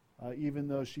 Even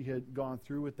though she had gone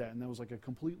through with that. And that was like a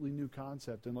completely new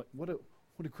concept. And what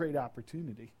a great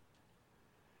opportunity.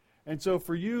 And so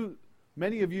for you,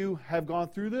 many of you have gone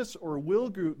through this or will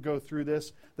go through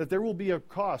this, that there will be a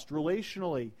cost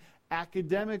relationally,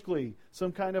 academically,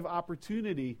 some kind of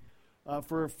opportunity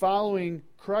for following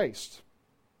Christ.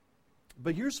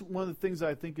 But here's one of the things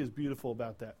I think is beautiful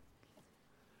about that.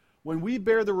 When we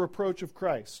bear the reproach of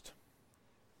Christ,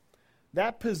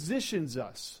 that positions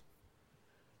us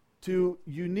to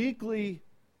uniquely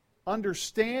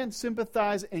understand,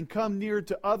 sympathize, and come near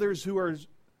to others who are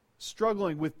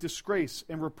struggling with disgrace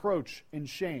and reproach and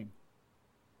shame.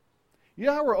 You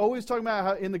know how we're always talking about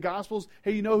how in the Gospels,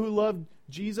 hey, you know who loved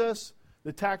Jesus?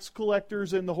 The tax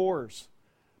collectors and the whores.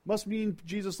 Must mean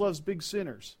Jesus loves big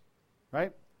sinners,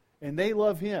 right? And they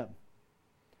love him.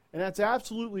 And that's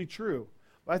absolutely true.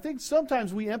 But I think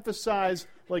sometimes we emphasize,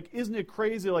 isn't it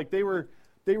crazy? They were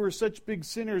they were such big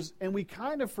sinners, and we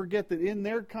kind of forget that in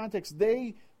their context,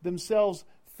 they themselves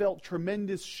felt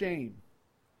tremendous shame.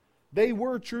 They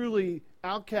were truly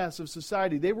outcasts of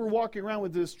society. They were walking around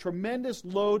with this tremendous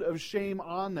load of shame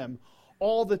on them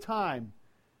all the time.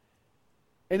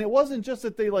 And it wasn't just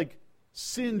that they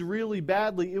sinned really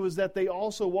badly, it was that they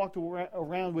also walked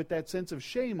around with that sense of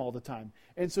shame all the time.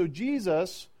 And so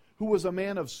Jesus, who was a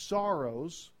man of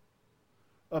sorrows,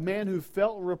 a man who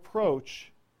felt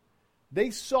reproach, they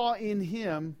saw in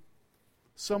him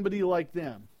somebody like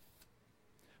them.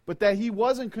 But that he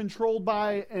wasn't controlled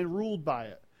by it and ruled by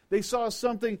it. They saw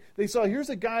here's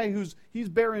a guy he's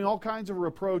bearing all kinds of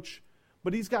reproach,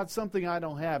 but he's got something I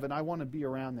don't have, and I want to be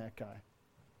around that guy.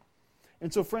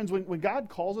 And so, friends, when God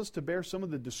calls us to bear some of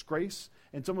the disgrace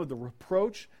and some of the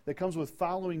reproach that comes with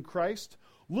following Christ,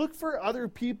 look for other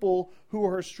people who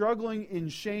are struggling in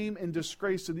shame and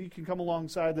disgrace so that you can come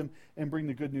alongside them and bring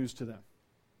the good news to them.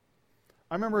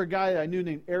 I remember a guy I knew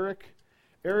named Eric.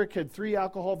 Eric had 3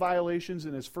 alcohol violations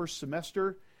in his first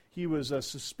semester. He was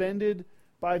suspended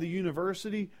by the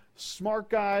university. Smart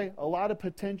guy, a lot of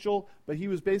potential, but he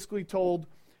was basically told,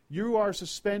 you are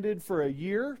suspended for a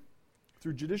year.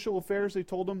 Through judicial affairs, they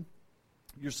told him,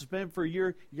 you're suspended for a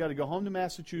year, you got to go home to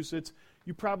Massachusetts,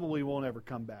 you probably won't ever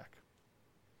come back.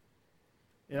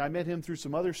 And I met him through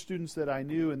some other students that I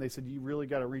knew, and they said, you really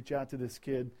got to reach out to this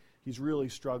kid, he's really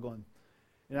struggling.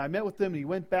 And I met with them, and he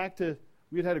went back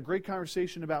we had a great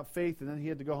conversation about faith, and then he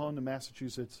had to go home to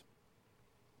Massachusetts.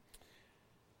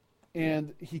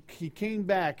 And he came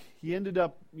back, he ended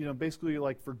up, basically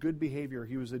for good behavior,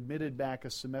 he was admitted back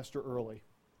a semester early.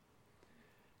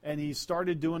 And he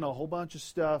started doing a whole bunch of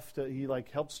stuff. He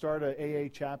helped start an AA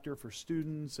chapter for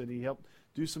students, and he helped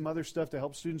do some other stuff to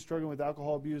help students struggling with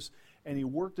alcohol abuse. And he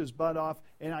worked his butt off,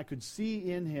 and I could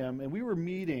see in him, and we were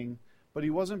meeting, but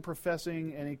he wasn't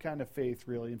professing any kind of faith,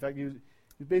 really. In fact, he was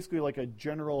basically like a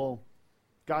general,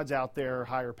 God's out there,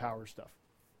 higher power stuff.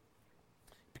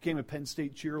 Became a Penn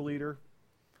State cheerleader,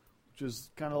 which is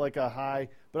kind of like a high.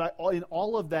 But in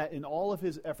all of that, in all of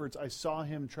his efforts, I saw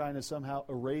him trying to somehow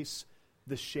erase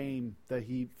the shame that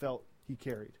he felt he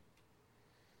carried.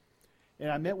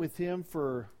 And I met with him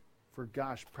for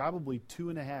probably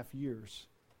 2.5 years.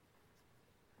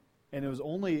 And it was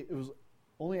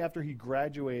only after he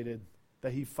graduated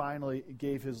that he finally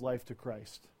gave his life to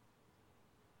Christ.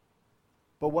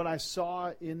 But what I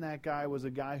saw in that guy was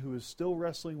a guy who was still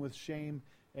wrestling with shame,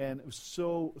 and was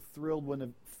so thrilled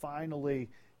when finally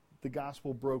the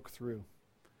gospel broke through.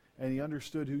 And he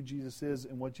understood who Jesus is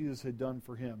and what Jesus had done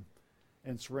for him,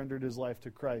 and surrendered his life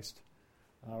to Christ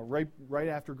right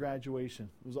after graduation.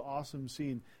 It was an awesome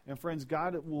scene. And friends,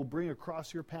 God will bring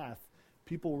across your path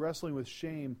people wrestling with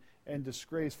shame and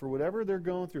disgrace for whatever they're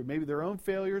going through. Maybe their own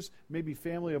failures, maybe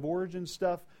family of origin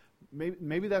stuff.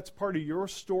 Maybe that's part of your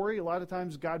story. A lot of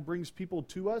times God brings people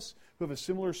to us who have a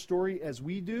similar story as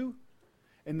we do.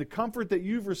 And the comfort that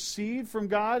you've received from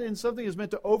God in something is meant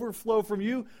to overflow from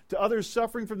you to others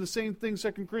suffering from the same thing,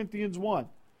 2 Corinthians 1.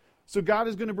 So God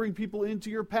is going to bring people into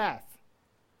your path,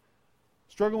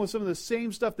 struggling with some of the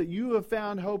same stuff that you have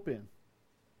found hope in.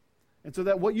 And so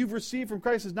that what you've received from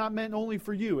Christ is not meant only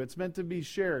for you. It's meant to be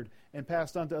shared and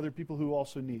passed on to other people who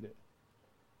also need it.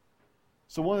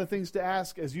 So one of the things to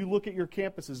ask as you look at your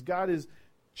campuses, God is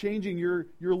changing your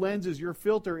lenses, your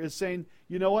filter is saying,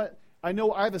 you know what? I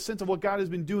know I have a sense of what God has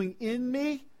been doing in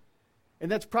me,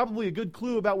 and that's probably a good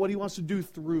clue about what he wants to do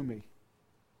through me.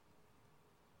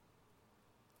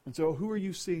 And so who are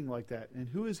you seeing like that? And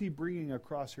who is he bringing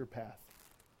across your path?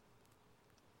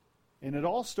 And it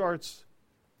all starts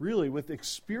really with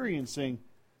experiencing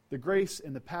the grace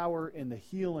and the power and the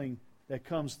healing that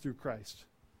comes through Christ.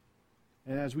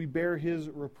 And as we bear his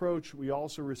reproach, we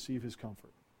also receive his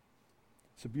comfort.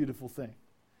 It's a beautiful thing.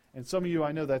 And some of you,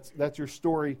 I know that's your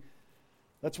story.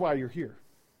 That's why you're here.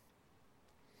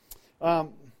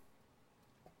 One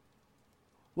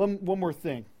more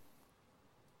thing.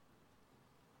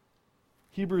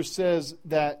 Hebrews says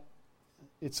that,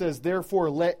 it says, therefore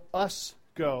let us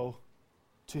go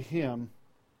to him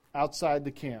outside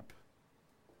the camp.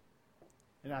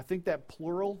 And I think that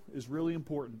plural is really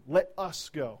important. Let us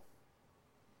go.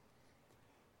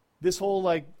 This whole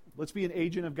let's be an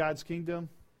agent of God's kingdom.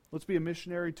 Let's be a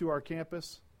missionary to our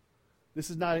campus. This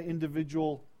is not an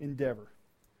individual endeavor.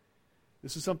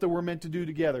 This is something we're meant to do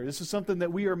together. This is something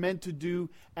that we are meant to do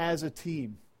as a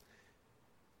team.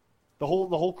 The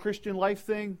whole Christian life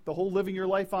thing, the whole living your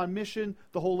life on mission,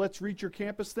 the whole let's reach your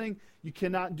campus thing, you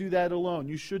cannot do that alone.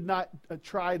 You should not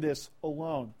try this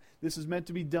alone. This is meant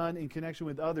to be done in connection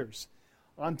with others,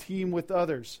 on team with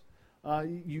others.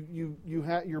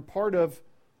 You're part of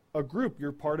a group.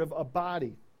 You're part of a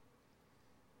body.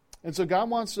 And so God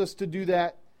wants us to do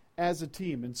that as a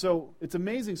team. And so it's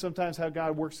amazing sometimes how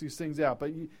God works these things out.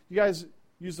 But you guys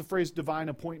use the phrase divine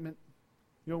appointment.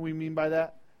 You know what we mean by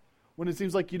that? When it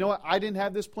seems like, you know what, I didn't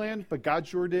have this plan, but God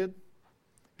sure did.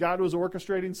 God was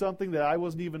orchestrating something that I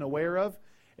wasn't even aware of,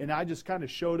 and I just kind of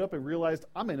showed up and realized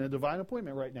I'm in a divine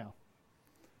appointment right now.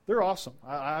 They're awesome.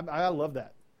 I love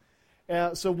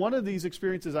that. So one of these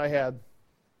experiences I had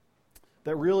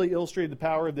that really illustrated the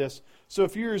power of this. So a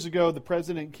few years ago, the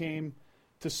president came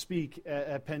to speak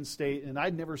at Penn State, and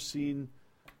I'd never seen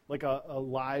like a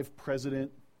live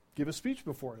president give a speech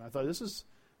before. And I thought, this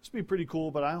would be pretty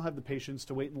cool, but I don't have the patience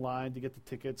to wait in line to get the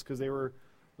tickets because they were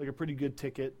like a pretty good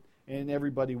ticket, and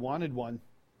everybody wanted one.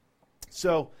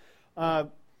 So, but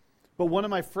one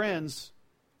of my friends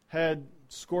had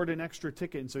scored an extra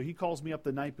ticket, and so he calls me up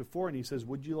the night before, and he says,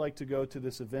 would you like to go to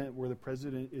this event where the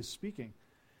president is speaking?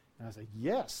 And I said,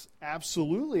 yes,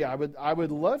 absolutely. I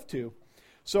would love to.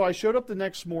 So I showed up the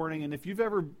next morning, and if you've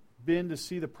ever been to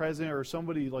see the president or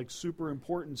somebody like super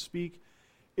important speak,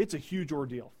 it's a huge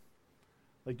ordeal.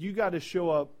 Like, you got to show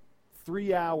up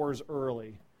 3 hours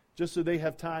early just so they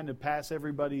have time to pass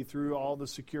everybody through all the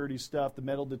security stuff, the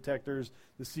metal detectors,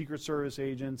 the Secret Service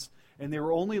agents, and they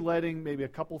were only letting maybe a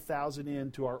couple thousand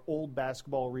into our old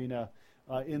basketball arena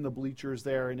in the bleachers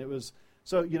there. And it was,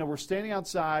 so, we're standing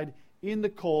outside in the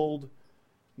cold.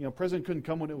 President couldn't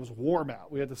come when it was warm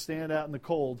out. We had to stand out in the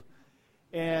cold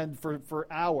and for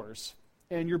hours.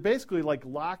 And you're basically like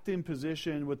locked in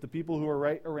position with the people who are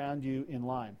right around you in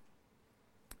line.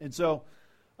 And so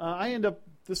I end up,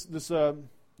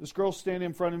 this girl standing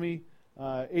in front of me,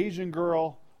 Asian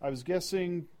girl. I was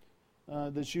guessing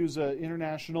that she was an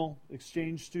international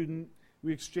exchange student.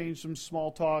 We exchanged some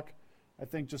small talk, I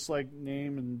think just like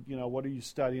name and, what are you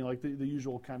studying, like the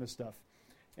usual kind of stuff.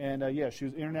 And she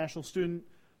was an international student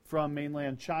from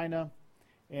mainland China,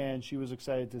 and she was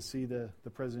excited to see the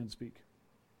president speak.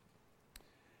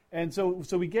 And so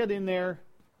we get in there,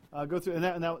 go through,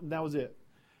 and that was it.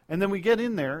 And then we get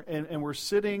in there, and we're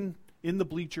sitting in the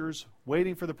bleachers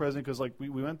waiting for the president because, like, we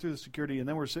went through the security, and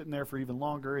then we're sitting there for even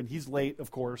longer, and he's late,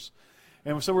 of course.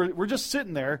 And so we're just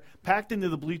sitting there, packed into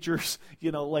the bleachers,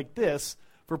 like this,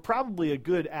 for probably a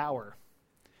good hour.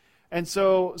 And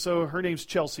so her name's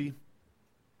Chelsea,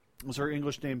 was her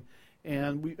English name,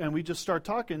 and we just start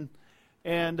talking,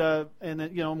 and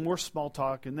then, more small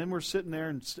talk, and then we're sitting there,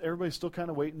 and everybody's still kind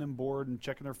of waiting and bored and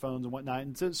checking their phones and whatnot.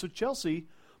 And so Chelsea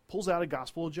pulls out a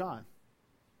Gospel of John,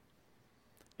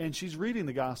 and she's reading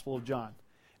the Gospel of John,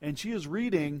 and she is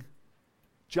reading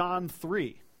John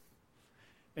 3,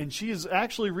 and she is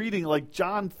actually reading like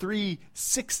John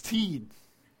 3:16,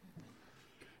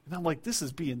 and I'm like, this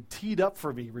is being teed up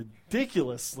for me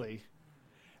ridiculously.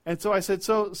 And so I said,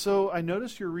 so I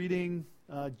noticed you're reading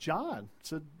John. I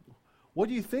said, what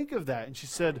do you think of that? And she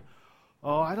said,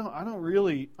 oh, I don't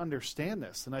really understand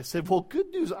this. And I said, well, good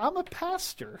news, I'm a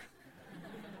pastor.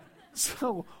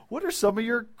 So what are some of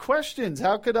your questions?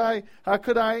 How could I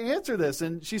answer this?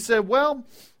 And she said, well,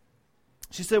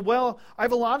 I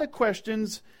have a lot of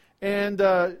questions. And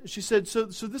she said, so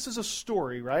this is a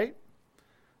story, right?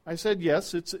 I said,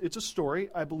 yes, it's a story.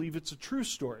 I believe it's a true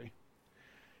story.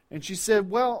 And she said,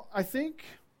 well,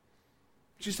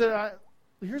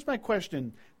 here's my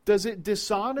question. Does it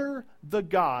dishonor the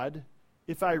God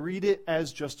if I read it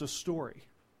as just a story?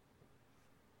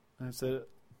 And I said,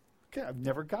 okay, I've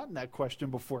never gotten that question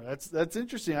before. That's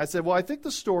interesting. I said, well, I think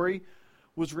the story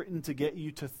was written to get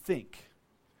you to think.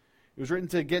 It was written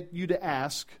to get you to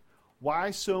ask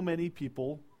why so many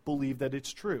people believe that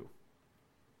it's true.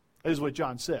 That is what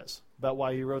John says about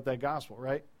why he wrote that gospel,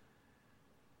 right?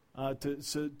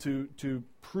 To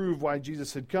prove why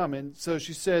Jesus had come. And so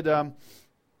she said,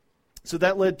 so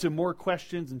that led to more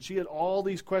questions, and she had all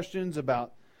these questions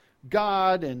about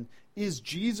God and is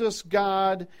Jesus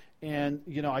God? And,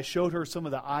 I showed her some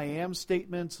of the I am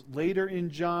statements later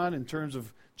in John in terms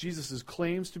of Jesus'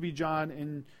 claims to be John.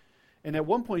 And at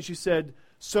one point she said,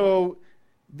 so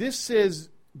this says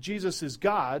Jesus is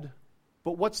God,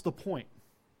 but what's the point?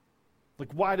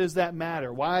 Like, why does that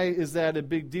matter? Why is that a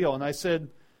big deal? And I said,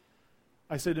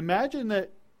 imagine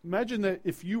that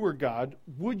if you were God,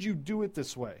 would you do it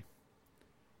this way?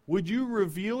 Would you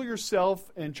reveal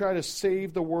yourself and try to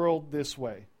save the world this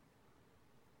way?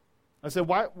 I said,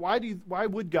 why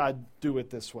would God do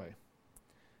it this way?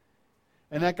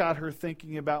 And that got her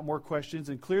thinking about more questions,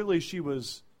 and clearly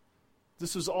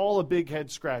this was all a big head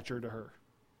scratcher to her.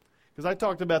 Because I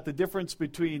talked about the difference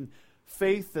between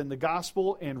faith and the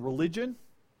gospel and religion.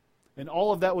 And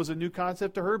all of that was a new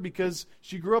concept to her because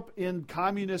she grew up in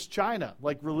communist China.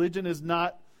 Like, religion is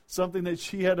not something that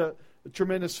she had a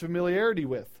tremendous familiarity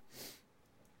with.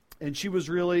 And she was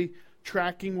really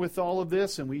tracking with all of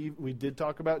this, and we did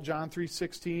talk about John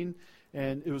 3:16,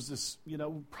 and it was this,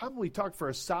 probably talked for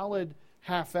a solid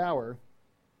half hour.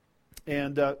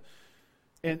 And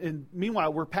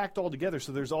meanwhile, we're packed all together,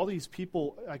 so there's all these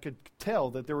people. I could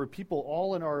tell that there were people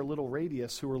all in our little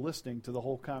radius who were listening to the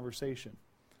whole conversation,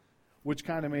 which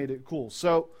kind of made it cool.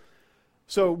 So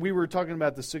we were talking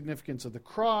about the significance of the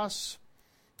cross,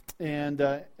 and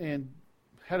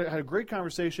had a great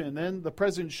conversation. And then the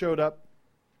president showed up,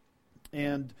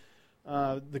 and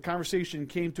the conversation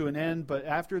came to an end. But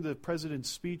after the president's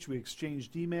speech, we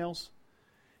exchanged emails.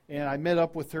 And I met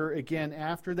up with her again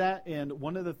after that, and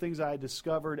one of the things I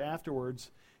discovered afterwards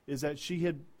is that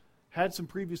she had some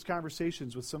previous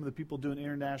conversations with some of the people doing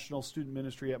international student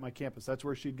ministry at my campus. That's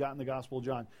where she'd gotten the Gospel of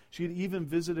John. She had even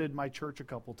visited my church a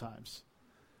couple times.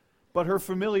 But her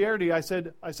familiarity, I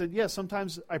said, yeah,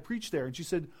 sometimes I preach there. And she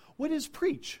said, what is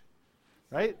preach?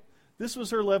 Right? This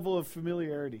was her level of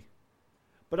familiarity.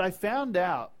 But I found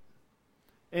out,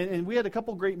 and we had a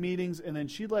couple great meetings, and then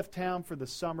she left town for the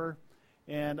summer,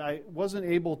 and I wasn't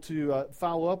able to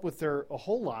follow up with her a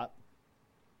whole lot.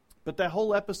 But that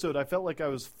whole episode, I felt like I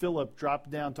was Philip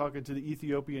dropped down talking to the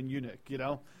Ethiopian eunuch,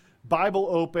 Bible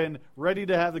open, ready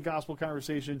to have the gospel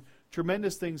conversation.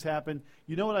 Tremendous things happen.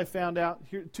 You know what I found out?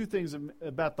 Here, two things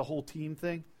about the whole team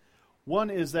thing. One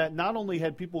is that not only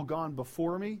had people gone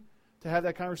before me to have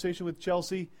that conversation with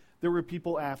Chelsea, there were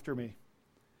people after me.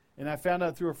 And I found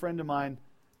out through a friend of mine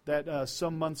that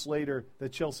some months later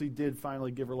that Chelsea did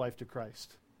finally give her life to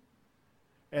Christ.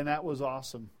 And that was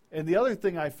awesome. And the other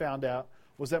thing I found out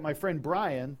was that my friend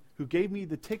Brian, who gave me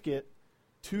the ticket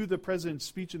to the president's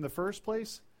speech in the first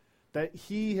place, that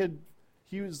he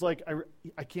was like,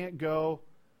 I can't go.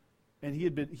 And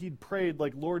he'd prayed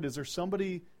like, Lord, is there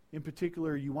somebody in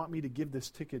particular you want me to give this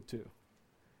ticket to?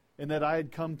 And that I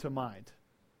had come to mind.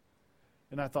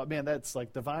 And I thought, man, that's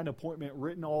like divine appointment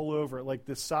written all over it. Like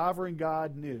the sovereign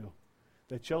God knew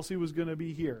that Chelsea was going to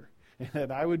be here and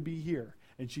that I would be here.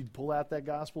 And she'd pull out that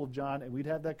Gospel of John and we'd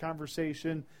have that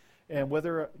conversation. And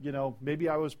whether, maybe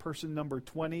I was person number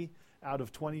 20 out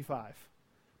of 25.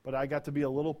 But I got to be a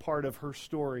little part of her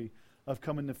story of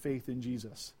coming to faith in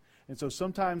Jesus. And so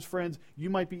sometimes, friends, you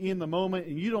might be in the moment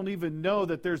and you don't even know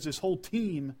that there's this whole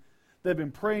team that have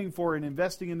been praying for and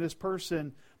investing in this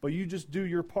person, but you just do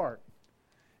your part.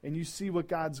 And you see what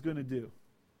God's going to do.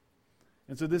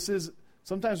 And so this is,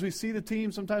 sometimes we see the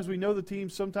team, sometimes we know the team,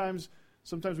 sometimes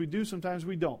we do, sometimes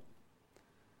we don't.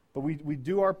 But we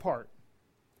do our part.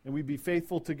 And we be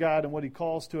faithful to God and what He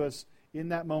calls to us in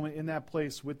that moment, in that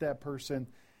place, with that person.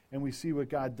 And we see what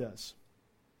God does.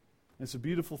 And it's a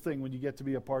beautiful thing when you get to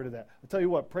be a part of that. I'll tell you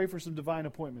what, pray for some divine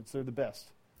appointments. They're the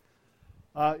best.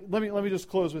 Let me just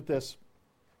close with this.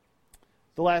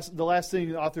 The last thing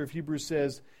the author of Hebrews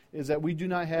says is that we do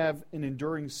not have an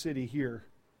enduring city here,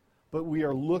 but we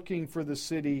are looking for the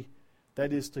city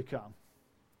that is to come.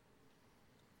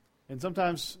 And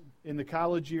sometimes in the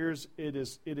college years, it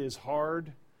is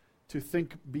hard to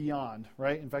think beyond,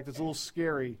 right? In fact, it's a little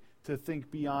scary to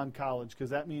think beyond college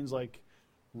because that means like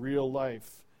real life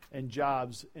and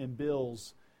jobs and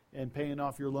bills and paying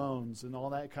off your loans and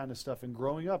all that kind of stuff and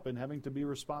growing up and having to be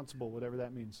responsible, whatever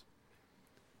that means.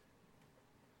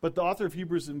 But the author of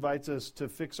Hebrews invites us to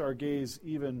fix our gaze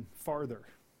even farther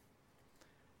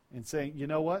and saying, you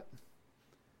know what?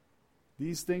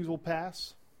 These things will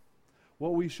pass.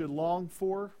 What we should long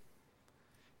for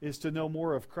is to know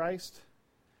more of Christ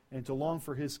and to long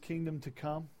for His kingdom to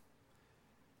come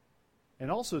and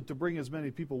also to bring as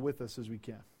many people with us as we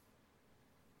can.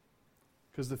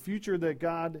 Because the future that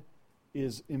God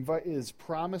is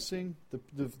promising,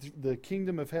 the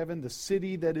kingdom of heaven, the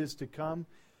city that is to come,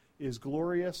 is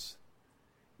glorious,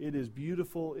 it is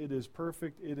beautiful, it is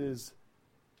perfect,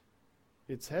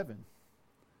 it's heaven.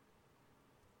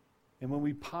 And when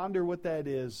we ponder what that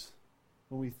is,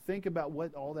 when we think about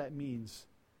what all that means,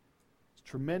 it's a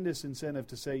tremendous incentive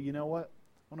to say, you know what,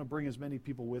 I want to bring as many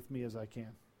people with me as I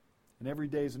can. And every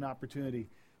day is an opportunity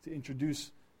to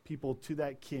introduce people to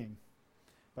that King.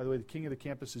 By the way, the King of the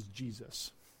campus is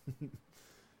Jesus,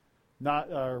 not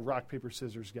a rock, paper,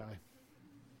 scissors guy.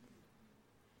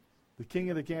 The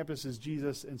King of the campus is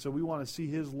Jesus, and so we want to see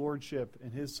His lordship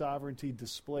and His sovereignty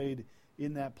displayed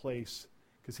in that place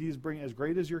because He's bringing, as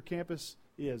great as your campus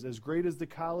is, as great as the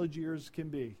college years can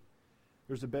be,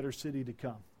 there's a better city to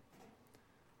come.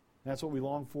 And that's what we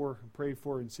long for, pray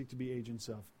for, and seek to be agents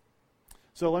of.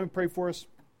 So let me pray for us,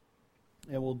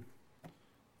 and we'll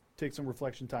take some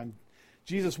reflection time.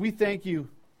 Jesus, we thank You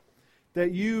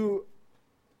that You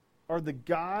are the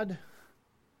God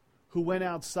who went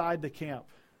outside the camp.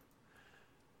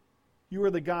 You are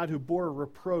the God who bore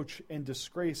reproach and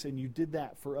disgrace, and you did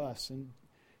that for us. And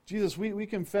Jesus, we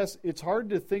confess it's hard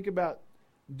to think about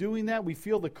doing that. We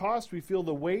feel the cost, we feel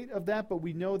the weight of that, but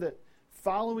we know that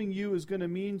following you is going to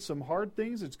mean some hard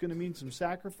things. It's going to mean some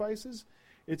sacrifices.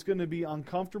 It's going to be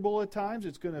uncomfortable at times.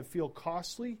 It's going to feel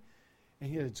costly,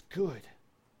 and yet it's good.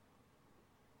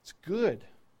 It's good.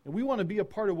 And we want to be a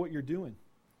part of what you're doing.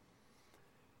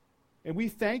 And we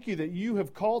thank you that you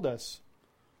have called us.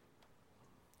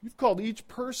 You've called each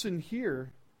person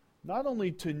here not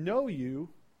only to know you,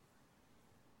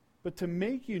 but to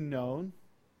make you known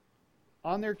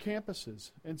on their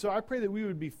campuses. And so I pray that we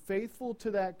would be faithful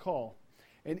to that call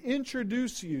and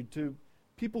introduce you to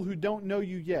people who don't know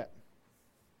you yet.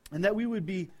 And that we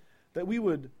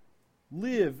would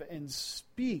live and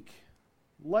speak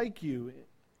like you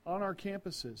on our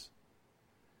campuses.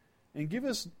 And give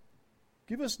us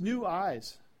new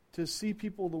eyes to see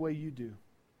people the way you do.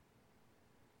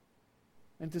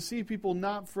 And to see people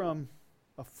not from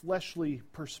a fleshly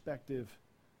perspective,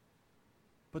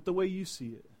 but the way you see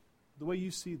it, the way you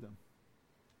see them.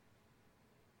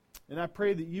 And I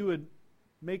pray that you would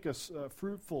make us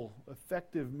fruitful,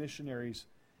 effective missionaries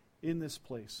in this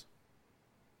place.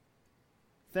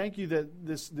 Thank you that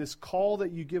this call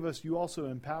that you give us, you also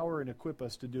empower and equip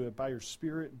us to do it by your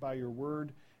Spirit, by your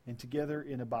word, and together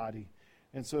in a body.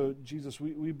 And so, Jesus,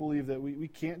 we believe that we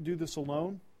can't do this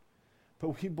alone,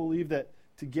 but we believe that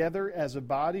together as a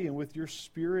body and with your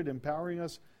Spirit empowering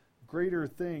us, greater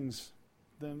things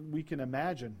than we can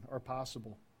imagine are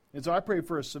possible. And so I pray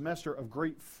for a semester of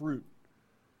great fruit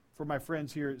for my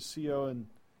friends here at CO and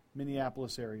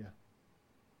Minneapolis area.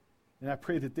 And I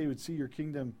pray that they would see your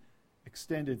kingdom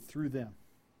extended through them.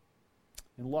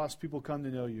 And lost people come to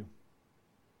know you.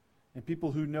 And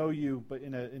people who know you, but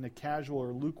in a casual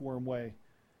or lukewarm way,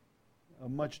 a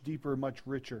much deeper, much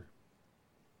richer.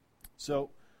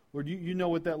 So, Lord, you know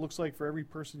what that looks like for every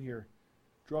person here.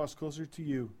 Draw us closer to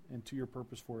you and to your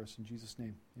purpose for us. In Jesus'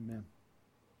 name, amen.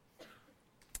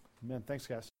 Amen. Thanks,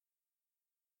 guys.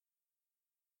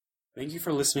 Thank you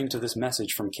for listening to this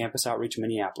message from Campus Outreach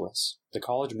Minneapolis, the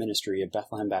college ministry of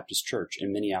Bethlehem Baptist Church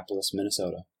in Minneapolis,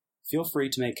 Minnesota. Feel free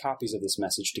to make copies of this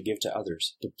message to give to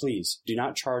others, but please do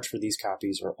not charge for these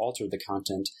copies or alter the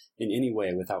content in any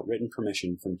way without written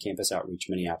permission from Campus Outreach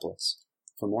Minneapolis.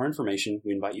 For more information,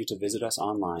 we invite you to visit us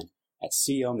online at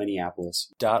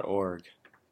cominneapolis.org.